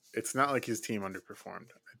 So it's not like his team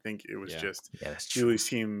underperformed. I think it was just Julie's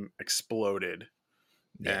team exploded,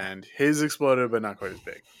 and his exploded, but not quite as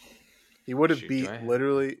big. He would have beat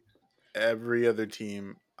literally every other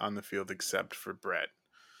team on the field except for Brett.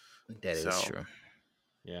 That is true.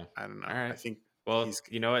 Yeah, I don't know. All right. I think. Well,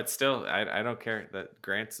 it's still. I don't care that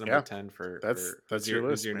Grant's number 10 for. That's your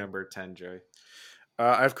list. Who's your number 10, Joey?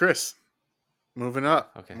 I have Chris. Moving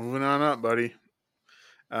up. Okay. Moving on up, buddy.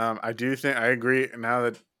 I do think I agree. Now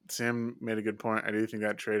that Sam made a good point, I do think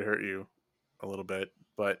that trade hurt you a little bit,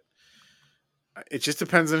 but it just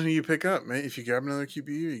depends on who you pick up, man. If you grab another QB,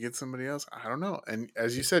 you get somebody else. I don't know. And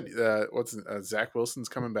as you said, Zach Wilson's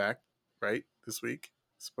coming back, right, this week,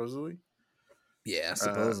 supposedly. Yeah,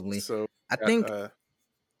 supposedly. So I think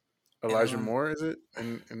Elijah Moore is it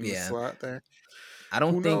in the slot there? I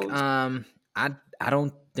don't think. I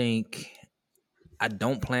don't think. I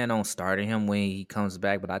don't plan on starting him when he comes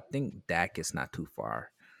back, but I think Dak is not too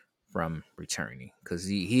far from returning because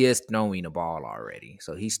he is throwing the ball already.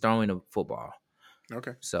 So he's throwing the football.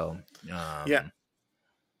 Okay. So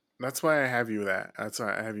that's why I have you that. That's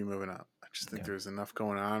why I have you moving up. I just think there's enough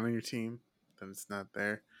going on your team that it's not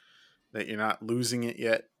there, that you're not losing it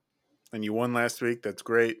yet, and you won last week. That's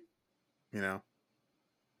great. It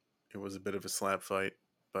was a bit of a slap fight,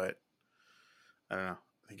 but I don't know.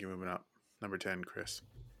 I think you're moving up. Number 10, Chris.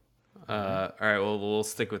 All right. Well, we'll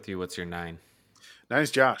stick with you. What's your 9? 9 is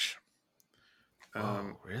Josh.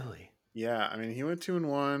 Oh, really? Yeah. I mean, he went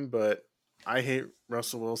 2-1, but I hate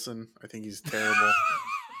Russell Wilson. I think he's terrible.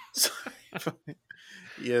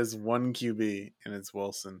 He has one QB, and it's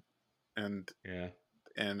Wilson. And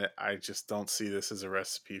I just don't see this as a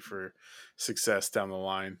recipe for success down the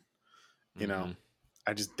line.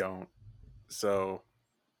 I just don't. So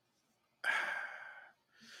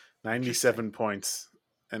 97 points.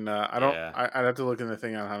 And I'd have to look in the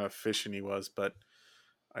thing on how efficient he was, but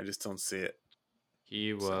I just don't see it.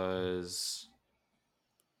 He was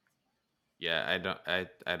Yeah,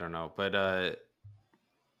 I don't know, but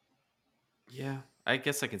yeah, I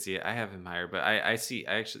guess I can see it. I have him higher, but I see.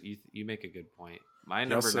 I actually, you make a good point. My He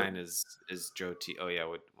number also 9 is Joe T. Oh yeah,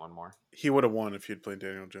 with one more. he would have won if he'd played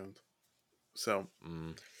Daniel Jones. So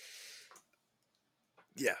Mm,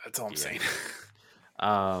 yeah, that's all I'm yeah. saying.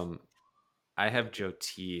 Um, I have Joe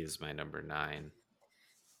T as my number 9.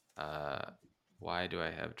 Uh, why do I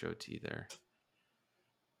have Joe T there?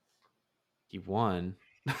 He won.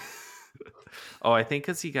 Oh, I think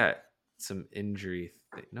because he got some injury.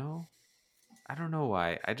 No, I don't know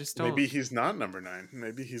why. I just don't. Maybe he's not number 9.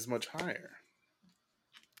 Maybe he's much higher.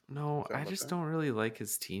 No, Thought I about just that? don't really like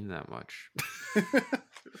his team that much. I mean,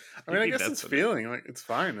 I Maybe guess it's that's what it. feeling. Like it's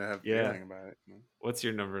fine to have Yeah. feeling about it. What's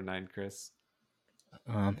your number 9, Chris?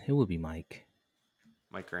 It would be Mike.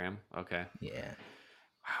 Mike Graham. Okay. Yeah.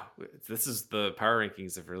 Wow, this is the power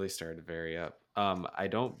rankings have really started to vary up. I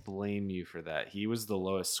don't blame you for that. He was the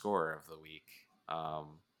lowest scorer of the week.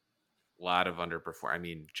 Lot of underperform. I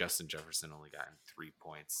mean, Justin Jefferson only got 3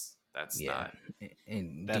 points. That's Yeah. not.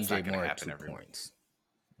 And That's DJ not going to Moore at happen 2 every week. points.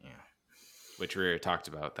 Yeah. Which we already talked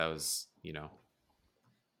about. That was,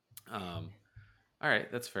 All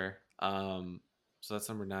right, that's fair. So that's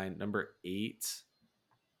number 9. Number 8.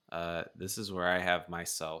 This is where I have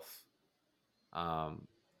myself.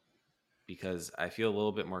 Because I feel a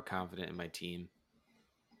little bit more confident in my team.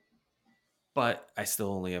 But I still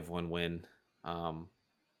only have one win.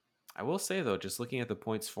 I will say, though, just looking at the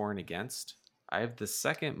points for and against, I have the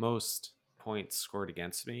second most points scored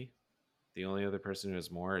against me. The only other person who has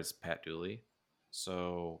more is Pat Dooley.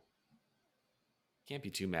 So can't be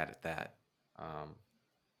too mad at that.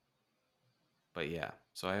 But yeah,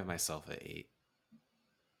 so I have myself at 8.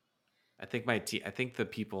 I think I think the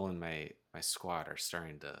people in my squad are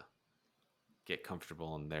starting to get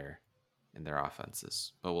comfortable in their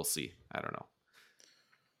offenses, but we'll see. I don't know.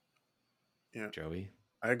 Yeah, Joey.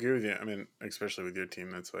 I agree with you. I mean, especially with your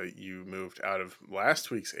team, that's why you moved out of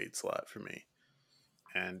last week's 8 slot for me,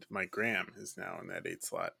 and Mike Graham is now in that 8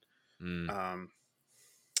 slot. Mm, Um,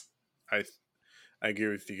 I I agree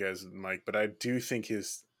with you guys, with Mike, but I do think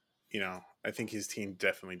I think his team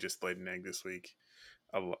definitely just laid an egg this week.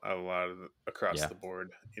 A lot of across yeah. the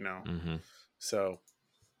board. Mm-hmm. So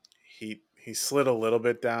he slid a little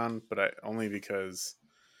bit down, but only because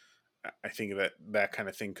I think that kind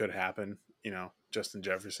of thing could happen. Justin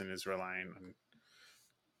Jefferson is relying on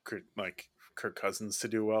Kirk Cousins to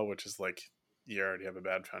do well, which is like you already have a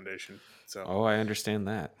bad foundation. So Oh, I understand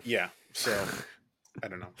that. yeah, so I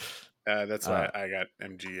don't know. That's why I got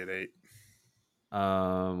MG at 8.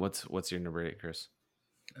 What's your number 8, Chris?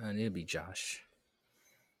 It'd be Josh.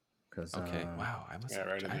 Cause Okay. Wow, Right in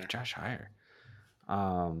I have there. Josh higher.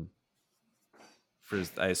 For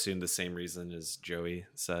I assume the same reason as Joey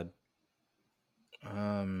said.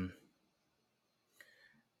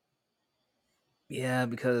 Yeah,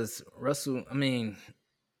 because Russell. I mean,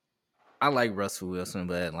 I like Russell Wilson,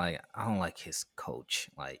 but like I don't like his coach.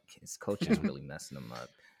 Like his coach is really messing him up.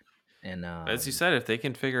 And As you said, if they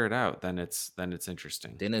can figure it out, then it's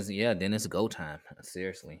interesting. then it's go time.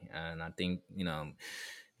 Seriously, and I think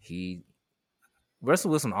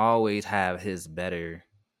Russell Wilson always have his better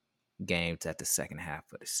games at the second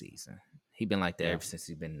half of the season. He been like that Yeah. ever since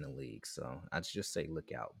he's been in the league. So I just say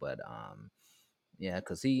look out. But yeah,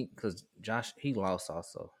 because Josh he lost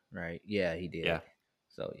also, right? Yeah, he did. Yeah.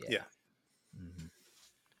 So yeah. Mm-hmm.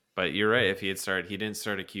 But you're right. If he didn't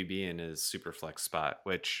start a QB in his super flex spot,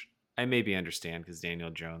 which I maybe understand because Daniel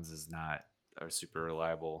Jones is not a super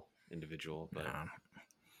reliable individual. But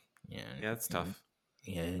yeah, it's tough.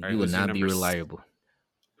 Yeah, All right, you will not be reliable.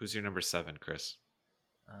 Who's your number 7, Chris?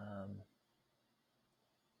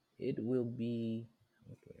 It will be.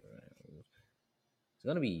 It's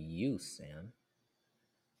gonna be you, Sam.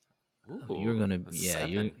 Ooh, you're gonna,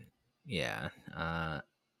 7.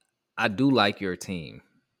 I do like your team.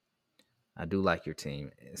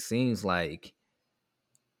 It seems like,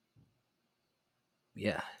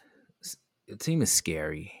 the team is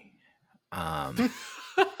scary.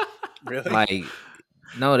 Really? Like,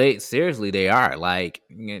 no, they are. Like,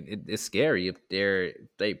 it's scary if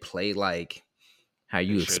they play like how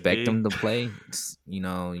you expect them to play.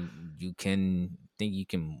 You can think you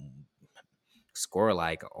can score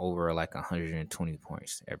like over like 120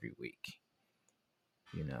 points every week.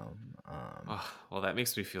 Well, that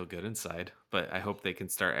makes me feel good inside, but I hope they can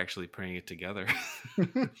start actually putting it together.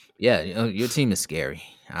 Yeah, your team is scary.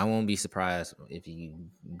 I won't be surprised if you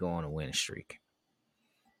go on a win streak.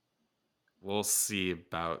 We'll see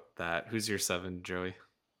about that. Who's your 7, Joey?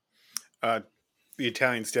 The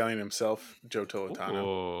Italian stallion himself, Joe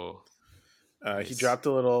Tolentano. Oh, He dropped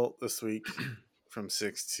a little this week from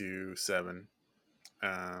 6 to 7.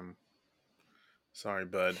 Sorry,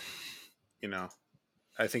 bud.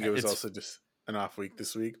 I think it was It's also just an off week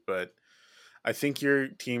this week, but I think your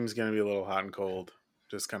team's going to be a little hot and cold,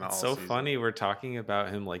 just kind of it's all so season. funny we're talking about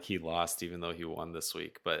him like he lost even though he won this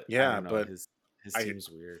week, but I Yeah, don't know. but His I team's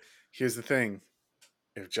weird. here's the thing: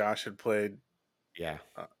 if Josh had played, Yeah.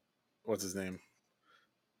 what's his name,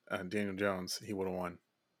 Daniel Jones, he would have won.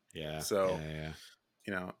 Yeah. So Yeah.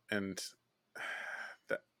 and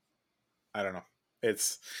that I don't know.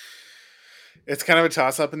 It's kind of a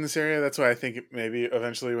toss up in this area. That's why I think maybe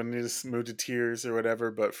eventually when you just move to tiers or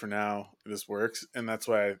whatever. But for now, this works, and that's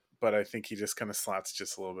why. But I think he just kind of slots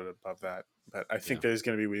just a little bit above that. But I think Yeah. there's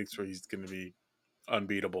going to be weeks where he's going to be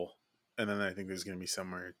unbeatable, and then I think there's going to be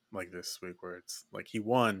somewhere like this week where it's like he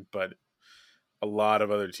won, but a lot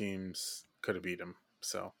of other teams could have beat him.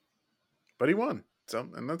 So, but he won. So,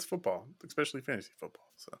 and that's football, especially fantasy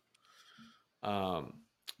football. So, Um,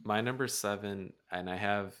 my number 7, and I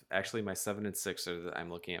have actually my 7 and 6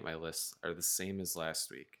 I'm looking at my list are the same as last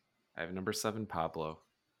week. I have number 7 Pablo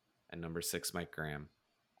and number 6 Mike Graham.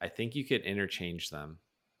 I think you could interchange them.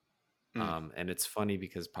 And it's funny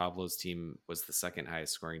because Pablo's team was the second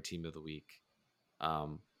highest scoring team of the week.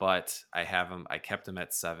 But I kept him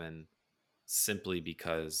at 7 simply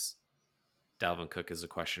because Dalvin Cook is a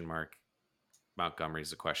question mark.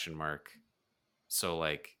 Montgomery's a question mark. So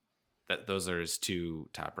like those are his 2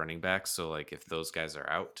 top running backs. So like if those guys are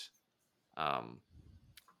out,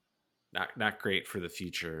 not great for the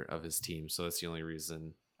future of his team. So that's the only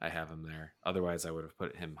reason I have him there. Otherwise, I would have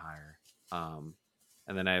put him higher.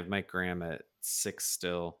 And then I have Mike Graham at 6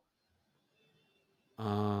 still.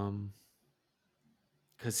 Because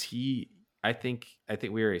I think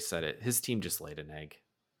we already said it. His team just laid an egg.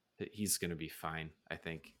 He's going to be fine. I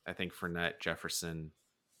think Fournette, Jefferson,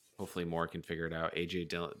 hopefully Moore can figure it out. AJ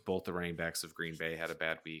Dillon, both the running backs of Green Bay had a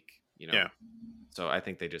bad week. yeah. So I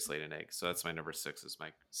think they just laid an egg. So that's my number 6 is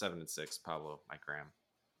Mike 7 and 6. Pablo, Mike Graham.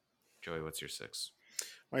 Joey, what's your 6?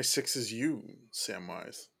 My 6 is you,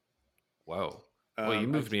 Samwise. Whoa. Well, you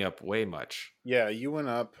moved me up way much. Yeah, you went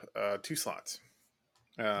up 2 slots.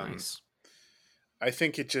 Nice. I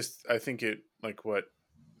think it like what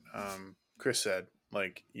Chris said.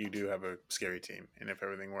 Like you do have a scary team, and if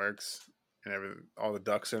everything works and all the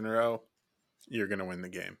ducks are in a row, you're gonna win the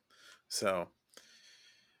game. So,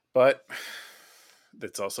 but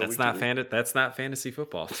that's also That's not fantasy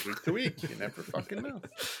football. It's week to week. You never fucking know.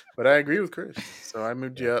 But I agree with Chris. So I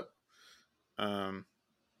moved you up. We'll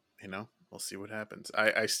see what happens.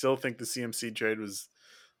 I still think the CMC trade was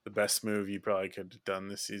the best move you probably could have done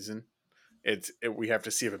this season. We have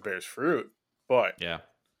to see if it bears fruit. But yeah.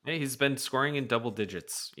 Hey, he's been scoring in double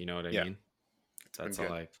digits. You know what I mean? That's all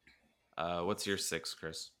good. what's your 6,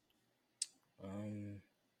 Chris?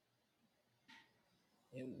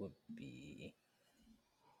 It would be.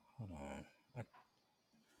 Hold on. I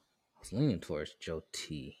was leaning towards Joe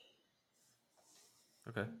T.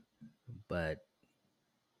 Okay. But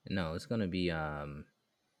no, it's gonna be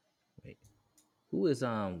wait. Who is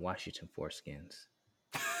Washington Foreskins?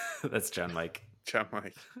 That's John Mike. John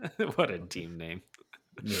Mike. What a team name.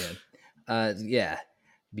 Yeah. Yeah.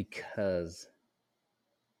 Because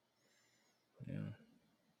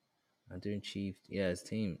Under Chief, his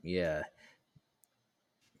team,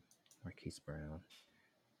 Marquise Brown.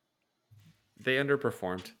 They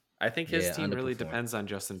underperformed. I think his team really underperformed. depends on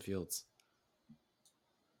Justin Fields.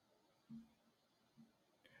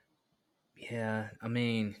 Yeah, I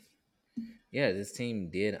mean, this team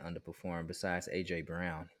did underperform besides AJ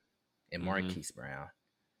Brown and Marquise Brown.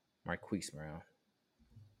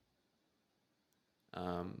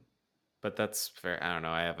 But that's fair. I don't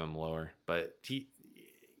know. I have him lower, but he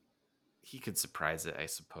could surprise it, I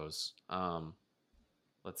suppose.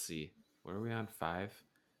 Let's see. Where are we on 5?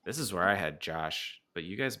 This is where I had Josh, but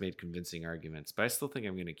you guys made convincing arguments. But I still think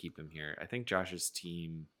I'm going to keep him here. I think Josh's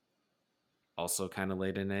team also kind of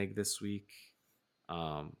laid an egg this week.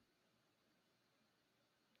 Because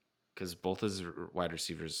both his wide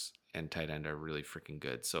receivers and tight end are really freaking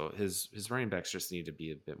good. So his running backs just need to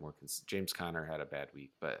be a bit more consistent. James Conner had a bad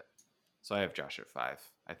week, but so I have Josh at 5.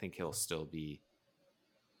 I think he'll still be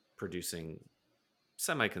producing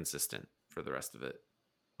semi-consistent for the rest of it.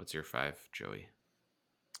 What's your 5, Joey?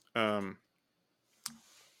 My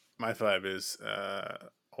 5 is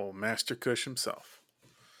old Master Kush himself.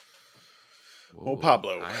 Ooh,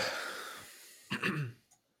 Pablo.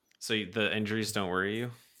 So the injuries don't worry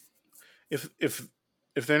you? If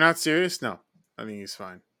they're not serious, no. I think he's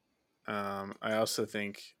fine. I also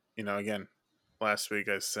think, again, last week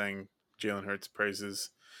I sang Jalen Hurts praises,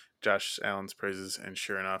 Josh Allen's praises, and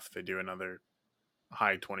sure enough, they do another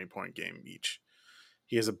high 20-point game each.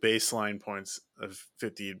 he has a baseline points of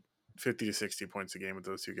 50 to 60 points a game with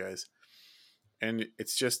those two guys. And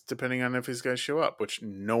it's just depending on if his guys show up, which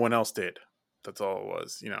no one else did. That's all it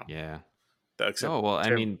was, Yeah. Except No, well, I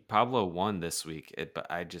mean, Pablo won this week,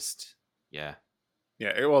 but I just, yeah.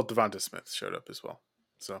 Yeah, well, Devonta Smith showed up as well.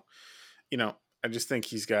 So, I just think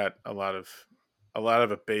he's got a lot of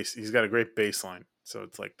a base. He's got a great baseline. So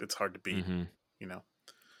it's hard to beat, But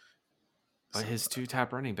So, his two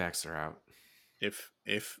top running backs are out. If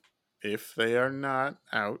they are not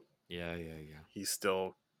out, Yeah. he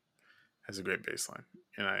still has a great baseline,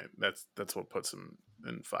 and that's what puts him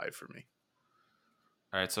in 5 for me.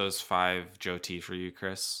 All right, so it's 5 Joe T for you,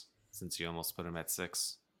 Chris, since you almost put him at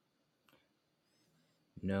 6.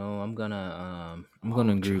 No, I'm gonna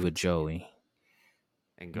agree with Joey.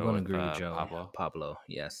 And go with Joey. Pablo,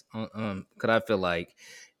 yes. Cause I feel like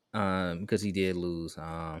because he did lose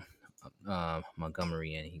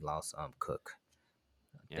Montgomery and he lost Cook.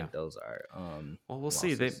 I think those are well, we'll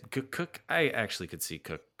losses. See. Cook, I actually could see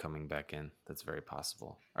Cook coming back in. That's very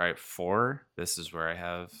possible. All right, 4. This is where I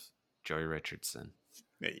have Joey Richardson.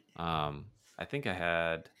 Hey. I think I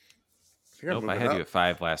had. I had you at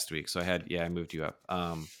 5 last week, so I moved you up.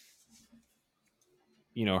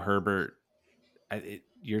 Herbert.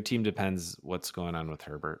 Your team depends what's going on with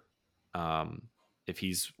Herbert.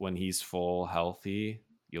 When he's full healthy,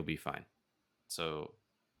 you'll be fine. So,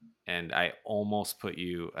 and I almost put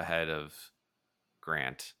you ahead of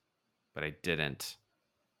Grant, but I didn't.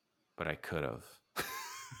 But I could have.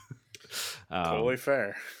 Totally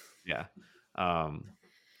fair. Yeah.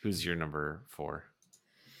 Who's your number 4?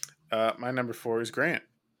 My number 4 is Grant.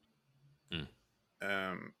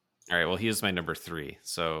 All right. Well, he is my number 3.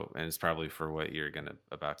 So, and it's probably for what you're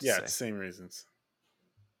about to say. Yeah, same reasons.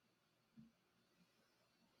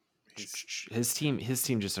 His team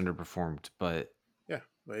just underperformed, but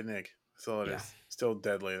laid an egg. That's all it is. Still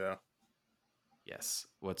deadly though. Yes.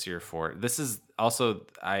 What's your 4? This is also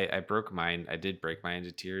I broke mine. I did break mine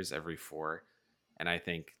into tiers every 4, and I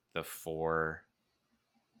think the 4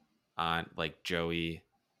 on like Joey,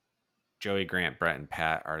 Grant, Brett, and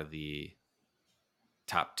Pat are the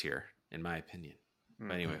top tier in my opinion. Mm-hmm.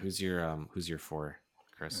 But anyway, who's your 4,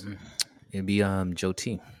 Chris? It'd be Joe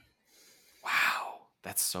T. Wow,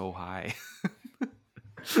 that's so high.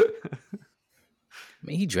 I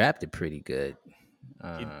mean, he drafted pretty good.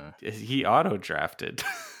 He auto drafted.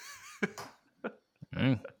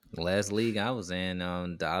 The last league I was in,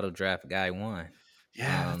 the auto draft guy won.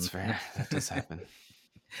 Yeah, that's fair. That does happen.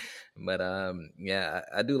 But I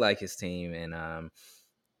do like his team, and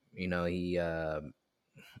he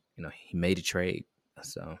made a trade,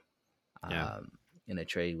 so and the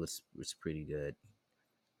trade was pretty good,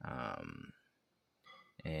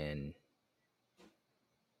 and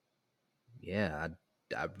yeah,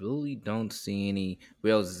 I really don't see any.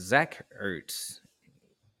 Well, Zach Ertz,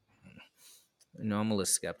 I'm a little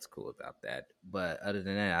skeptical about that, but other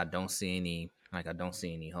than that, I don't see any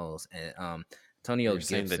holes. And Antonio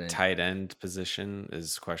Gibson, saying the tight end position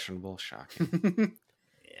is questionable. Shocking.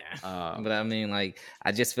 Yeah, but I mean, I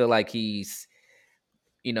just feel like he's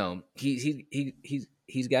got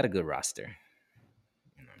a good roster.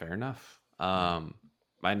 Fair enough.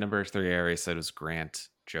 My number 3 I already said was Grant.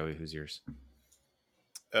 Joey, who's yours?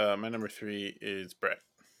 My number 3 is Brett.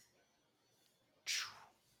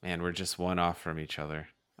 Man, we're just one off from each other.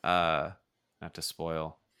 Not to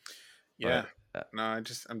spoil. Yeah. But, no,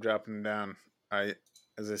 I'm dropping down.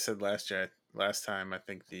 As I said last time, I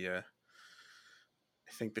think the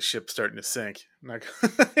ship's starting to sink.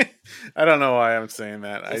 I don't know why I'm saying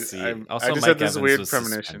that. We'll see. I also, just Mike had this Evans weird was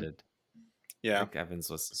premonition. Suspended. Yeah, Mike Evans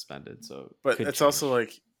was suspended, so but it's change. Also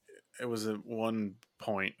it was a 1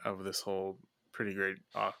 point of this whole pretty great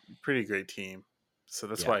team. So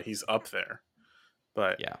that's why he's up there.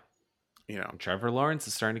 But and Trevor Lawrence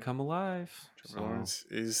is starting to come alive. Lawrence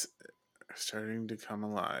is starting to come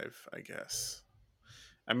alive, I guess.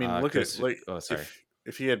 I mean, look Chris, at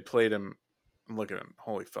if he had played him. Look at him!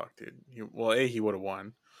 Holy fuck, dude! He would have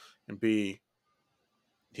won, and B,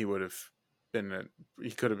 he would have been.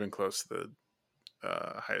 He could have been close to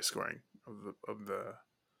the highest scoring of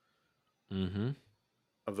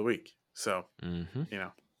the week. So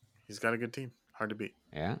he's got a good team. Hard to beat.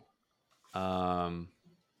 Yeah.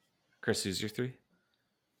 Chris, who's your 3?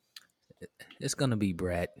 It's gonna be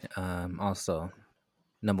Brett. Also,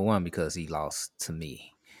 number 1 because he lost to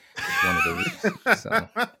me. One of the so.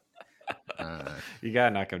 You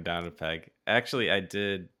gotta knock him down a peg. Actually, I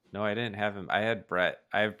did. No, I didn't have him. I had Brett.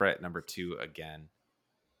 I have Brett number 2 again.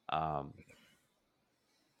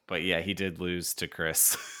 But yeah, he did lose to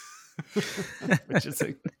Chris, which is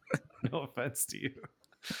no offense to you.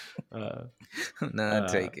 No, I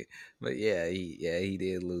take it. But yeah, he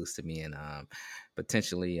did lose to me, and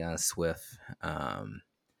potentially Swift. It's gonna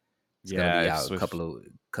be Yeah, if out a Swift.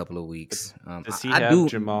 couple of weeks. Does he I have do.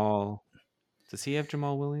 Jamal? Does he have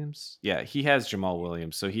Jamal Williams? Yeah, he has Jamal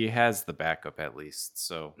Williams, so he has the backup at least,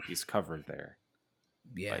 so he's covered there.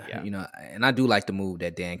 Yeah, But yeah, and I do like the move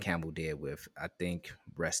that Dan Campbell did with, I think,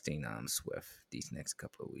 resting Swift these next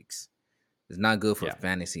couple of weeks. It's not good for yeah,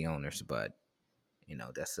 fantasy owners, but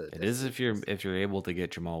that's it is if you're able to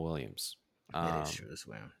get Jamal Williams. it is true as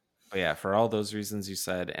well. But yeah, for all those reasons you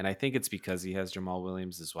said, and I think it's because he has Jamal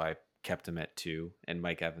Williams is why I kept him at 2, and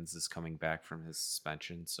Mike Evans is coming back from his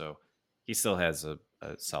suspension, so he still has a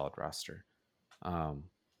solid roster.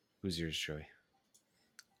 Who's yours, Joey?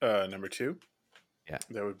 Number 2. Yeah,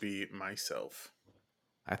 That would be myself.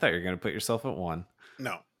 I thought you were gonna put yourself at 1.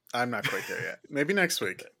 No, I'm not quite there yet. Maybe next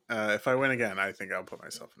week. If I win again, I think I'll put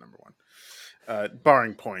myself at number 1.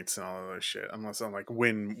 Barring points and all of those shit. Unless I'm like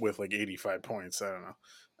win with like 85 points. I don't know.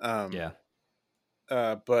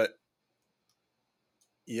 Yeah. But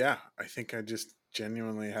yeah, I think I just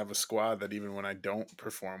genuinely have a squad that even when I don't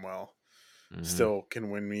perform well, still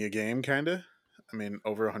can win me a game, kind of. I mean,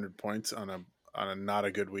 over 100 points on a not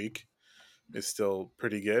a good week is still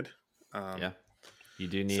pretty good. Yeah. You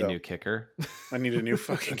do need a new kicker. I need a new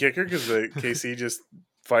fucking kicker because the KC just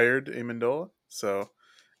fired Amendola. So,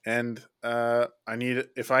 and I need,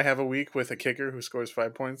 if I have a week with a kicker who scores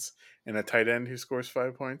 5 points and a tight end who scores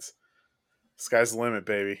 5 points, sky's the limit,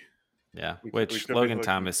 baby. Yeah, which Logan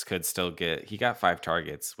Thomas could still get. He got 5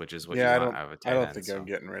 targets, which is what you want out of a tight end. I don't think I'm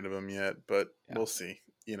getting rid of him yet, but we'll see.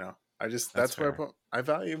 That's where I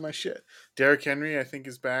value my shit. Derrick Henry, I think,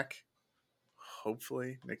 is back.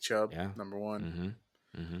 Hopefully, Nick Chubb, number 1.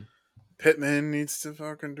 Pittman needs to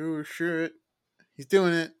fucking do his shit. He's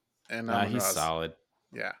doing it, and he's solid.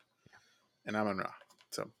 Yeah, and I'm on Raw,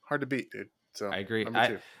 so hard to beat, dude. So I agree.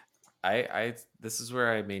 I this is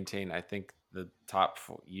where I maintain. I think the top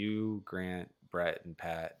 4, you, Grant, Brett, and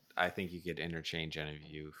Pat. I think you could interchange any of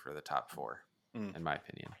you for the top 4, in my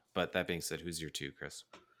opinion. But that being said, who's your 2, Chris?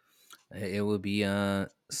 It would be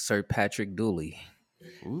Sir Patrick Dooley.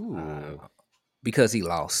 Ooh. Because he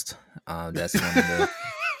lost. That's one of the.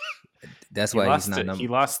 That's why he's not. He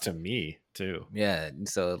lost to me too. Yeah,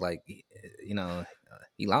 so like,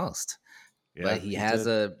 he lost. Yeah, but he has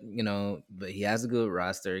did. But he has a good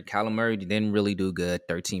roster. Kyler Murray didn't really do good,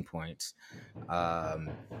 13 points.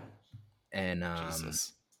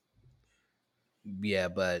 Jesus. Yeah,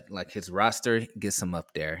 but like his roster gets him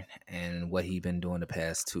up there, and what he's been doing the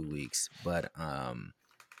past 2 weeks. But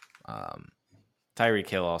Tyreek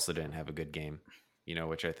Hill also didn't have a good game,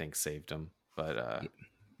 which I think saved him. But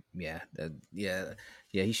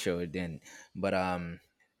he sure didn't. But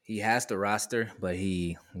he has the roster, but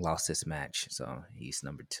he lost his match, so he's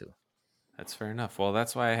number 2. That's fair enough. Well,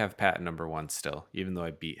 that's why I have Pat number 1 still, even though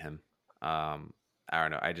I beat him. I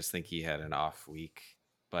don't know. I just think he had an off week,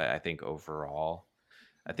 but I think overall,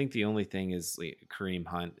 I think the only thing is Kareem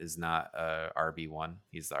Hunt is not a RB1.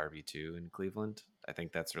 He's the RB2 in Cleveland. I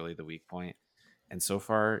think that's really the weak point. And so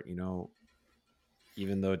far,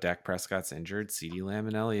 even though Dak Prescott's injured, CeeDee Lamb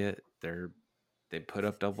and Elliott, they put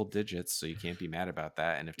up double digits, so you can't be mad about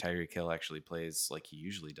that. And if Tyreek Hill actually plays like he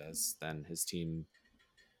usually does, then his team,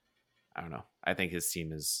 I don't know. I think his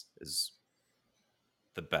team is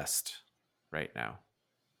the best right now.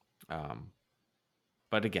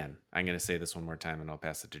 But again, I'm going to say this one more time, and I'll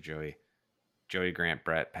pass it to Joey. Joey, Grant,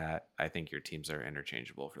 Brett, Pat, I think your teams are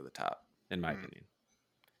interchangeable for the top, in my opinion.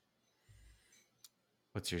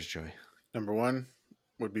 What's yours, Joey? Number 1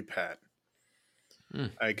 would be Pat.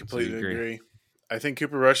 I completely agree. I think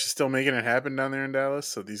Cooper Rush is still making it happen down there in Dallas,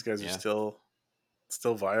 so these guys are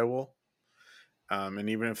still viable. And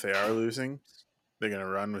even if they are losing, they're going to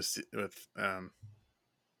run with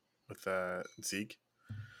Zeke,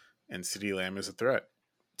 and CeeDee Lamb is a threat.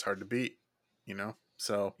 It's hard to beat,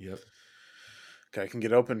 So guy can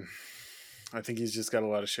get open. I think he's just got a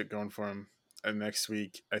lot of shit going for him. And next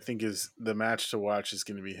week, I think the match to watch is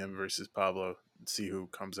going to be him versus Pablo. See who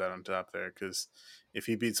comes out on top there. Because if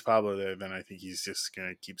he beats Pablo there, then I think he's just going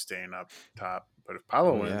to keep staying up top. But if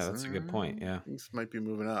Pablo wins, that's a good point. Yeah, things might be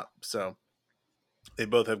moving up. So they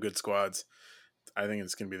both have good squads. I think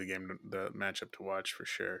it's going to be the matchup to watch for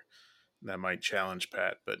sure. That might challenge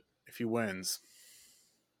Pat, but if he wins,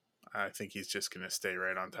 I think he's just going to stay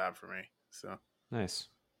right on top for me. So nice.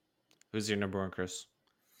 Who's your number 1, Chris?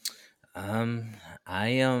 I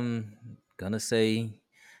am gonna say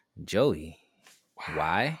Joey. Wow.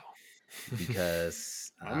 Why?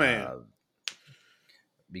 Because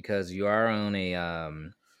because you are on a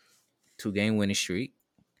 2-game winning streak.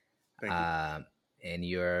 Thank you. and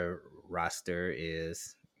your roster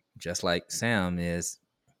is just like Sam is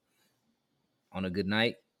on a good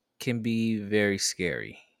night can be very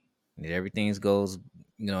scary. And everything goes,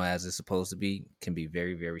 as it's supposed to be, can be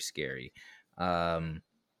very, very scary.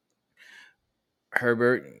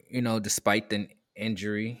 Herbert, despite the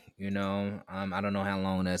injury, I don't know how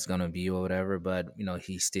long that's gonna be or whatever, but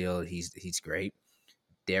he's great.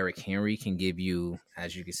 Derrick Henry can give you,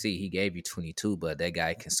 as you can see, he gave you 22, but that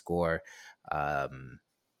guy can score, give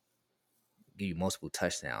you multiple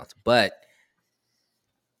touchdowns. But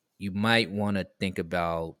you might want to think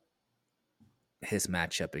about his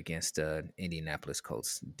matchup against the Indianapolis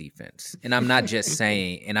Colts defense. And I'm not just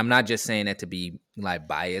saying that to be like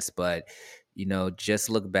biased, but just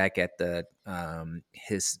look back at the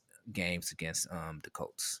his games against the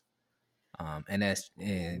Colts. And that's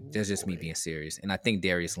just me being serious. And I think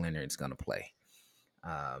Darius Leonard's gonna play.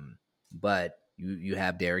 But you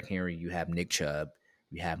have Derrick Henry, you have Nick Chubb,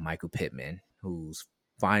 you have Michael Pittman, who's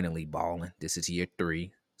finally balling. This is year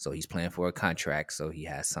 3, so he's playing for a contract, so he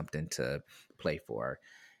has something to play for.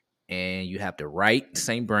 And you have the right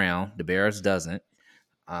St. Brown, the Bears doesn't.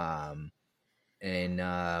 Logan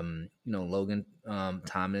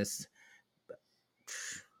Thomas.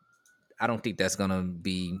 I don't think that's gonna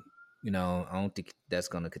be, I don't think that's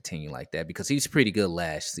gonna continue like that because he's pretty good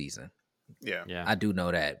last season. Yeah. I do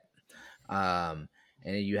know that. And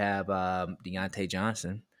then you have Deontay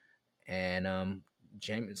Johnson and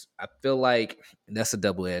James. I feel like that's a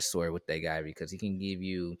double-edged sword with that guy because he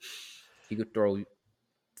could throw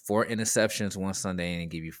 4 interceptions one Sunday and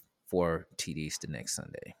give you 4 TDs the next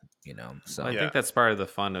Sunday. So I think that's part of the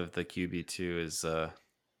fun of the QB2 is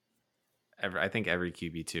I think every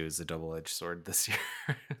QB2 is a double-edged sword this year.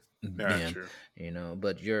 Yeah, true.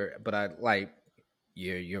 But I like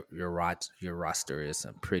your roster is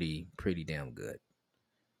pretty damn good.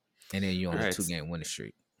 And then you're on a 2-game winning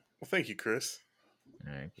streak. Well, thank you, Kris.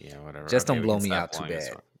 All right. Yeah, whatever. Just don't blow me out too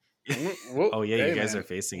bad. Well, yeah, hey, you guys man, are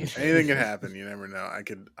facing each other. Anything can happen. You never know.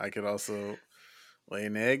 I could also lay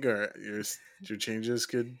an egg, or your changes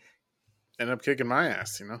could end up kicking my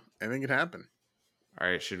ass. Anything could happen. All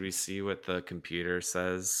right, should we see what the computer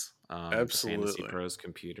says? Absolutely. The Fantasy Pros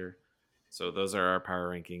computer. So those are our power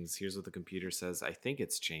rankings. Here's what the computer says. I think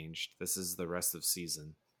it's changed. This is the rest of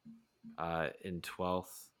season. In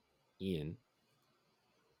 12th, Ian.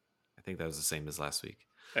 I think that was the same as last week.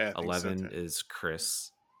 Yeah, 11 is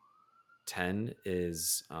Kris. 10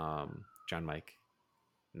 is John Mike.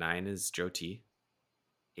 9 is Joe T.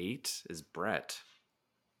 8 is Brett.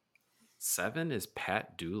 7 is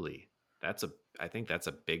Pat Dooley. I think that's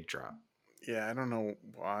a big drop. Yeah, I don't know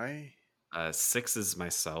why. 6 is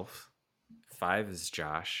myself. 5 is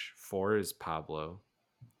Josh. 4 is Pablo.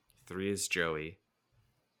 3 is Joey.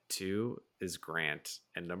 2 is Grant.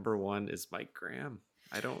 And number 1 is Mike Graham.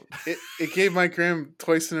 It gave Mike Graham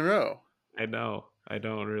twice in a row. I know. I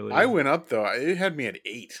don't really. I went up though. It had me at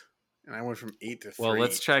 8, and I went from 8 to 3. Well,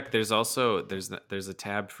 let's check. There's also there's a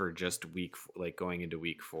tab for just going into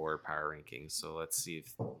week 4 power rankings. So let's see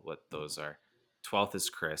what those are. 12th is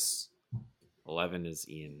Kris. 11 is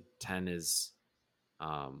Ian. 10 is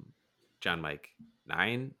John Mike.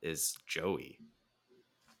 9 is Joey.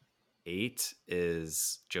 8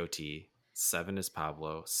 is Joe T. 7 is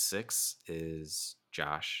Pablo. 6 is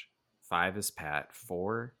Josh. 5 is Pat.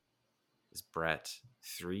 4 is Brett.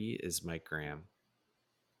 3 is Mike Graham.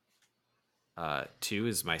 2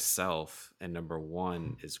 is myself, and number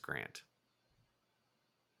 1 is Grant.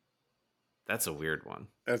 That's a weird one.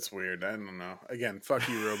 That's weird. I don't know. Again, fuck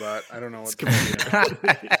you, robot. I don't know what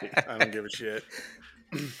I don't give a shit.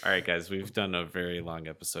 All right, guys, we've done a very long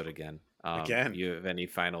episode again. You have any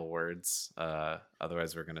final words?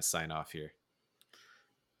 Otherwise, we're going to sign off here.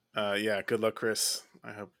 Yeah, good luck, Kris.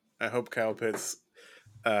 I hope Kyle Pitts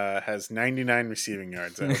has 99 receiving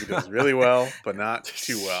yards. I hope he does really well, but not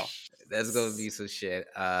too well. That's gonna be some shit.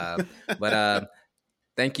 But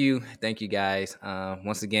thank you guys.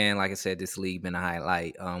 Once again, like I said, this league been a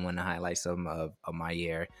highlight. One of the highlights of my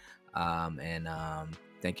year. And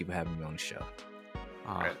thank you for having me on the show.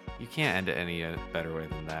 Right. You can't end it any better way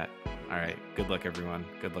than that. All right. Good luck, everyone.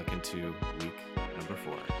 Good luck into week number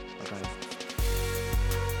 4. Bye-bye.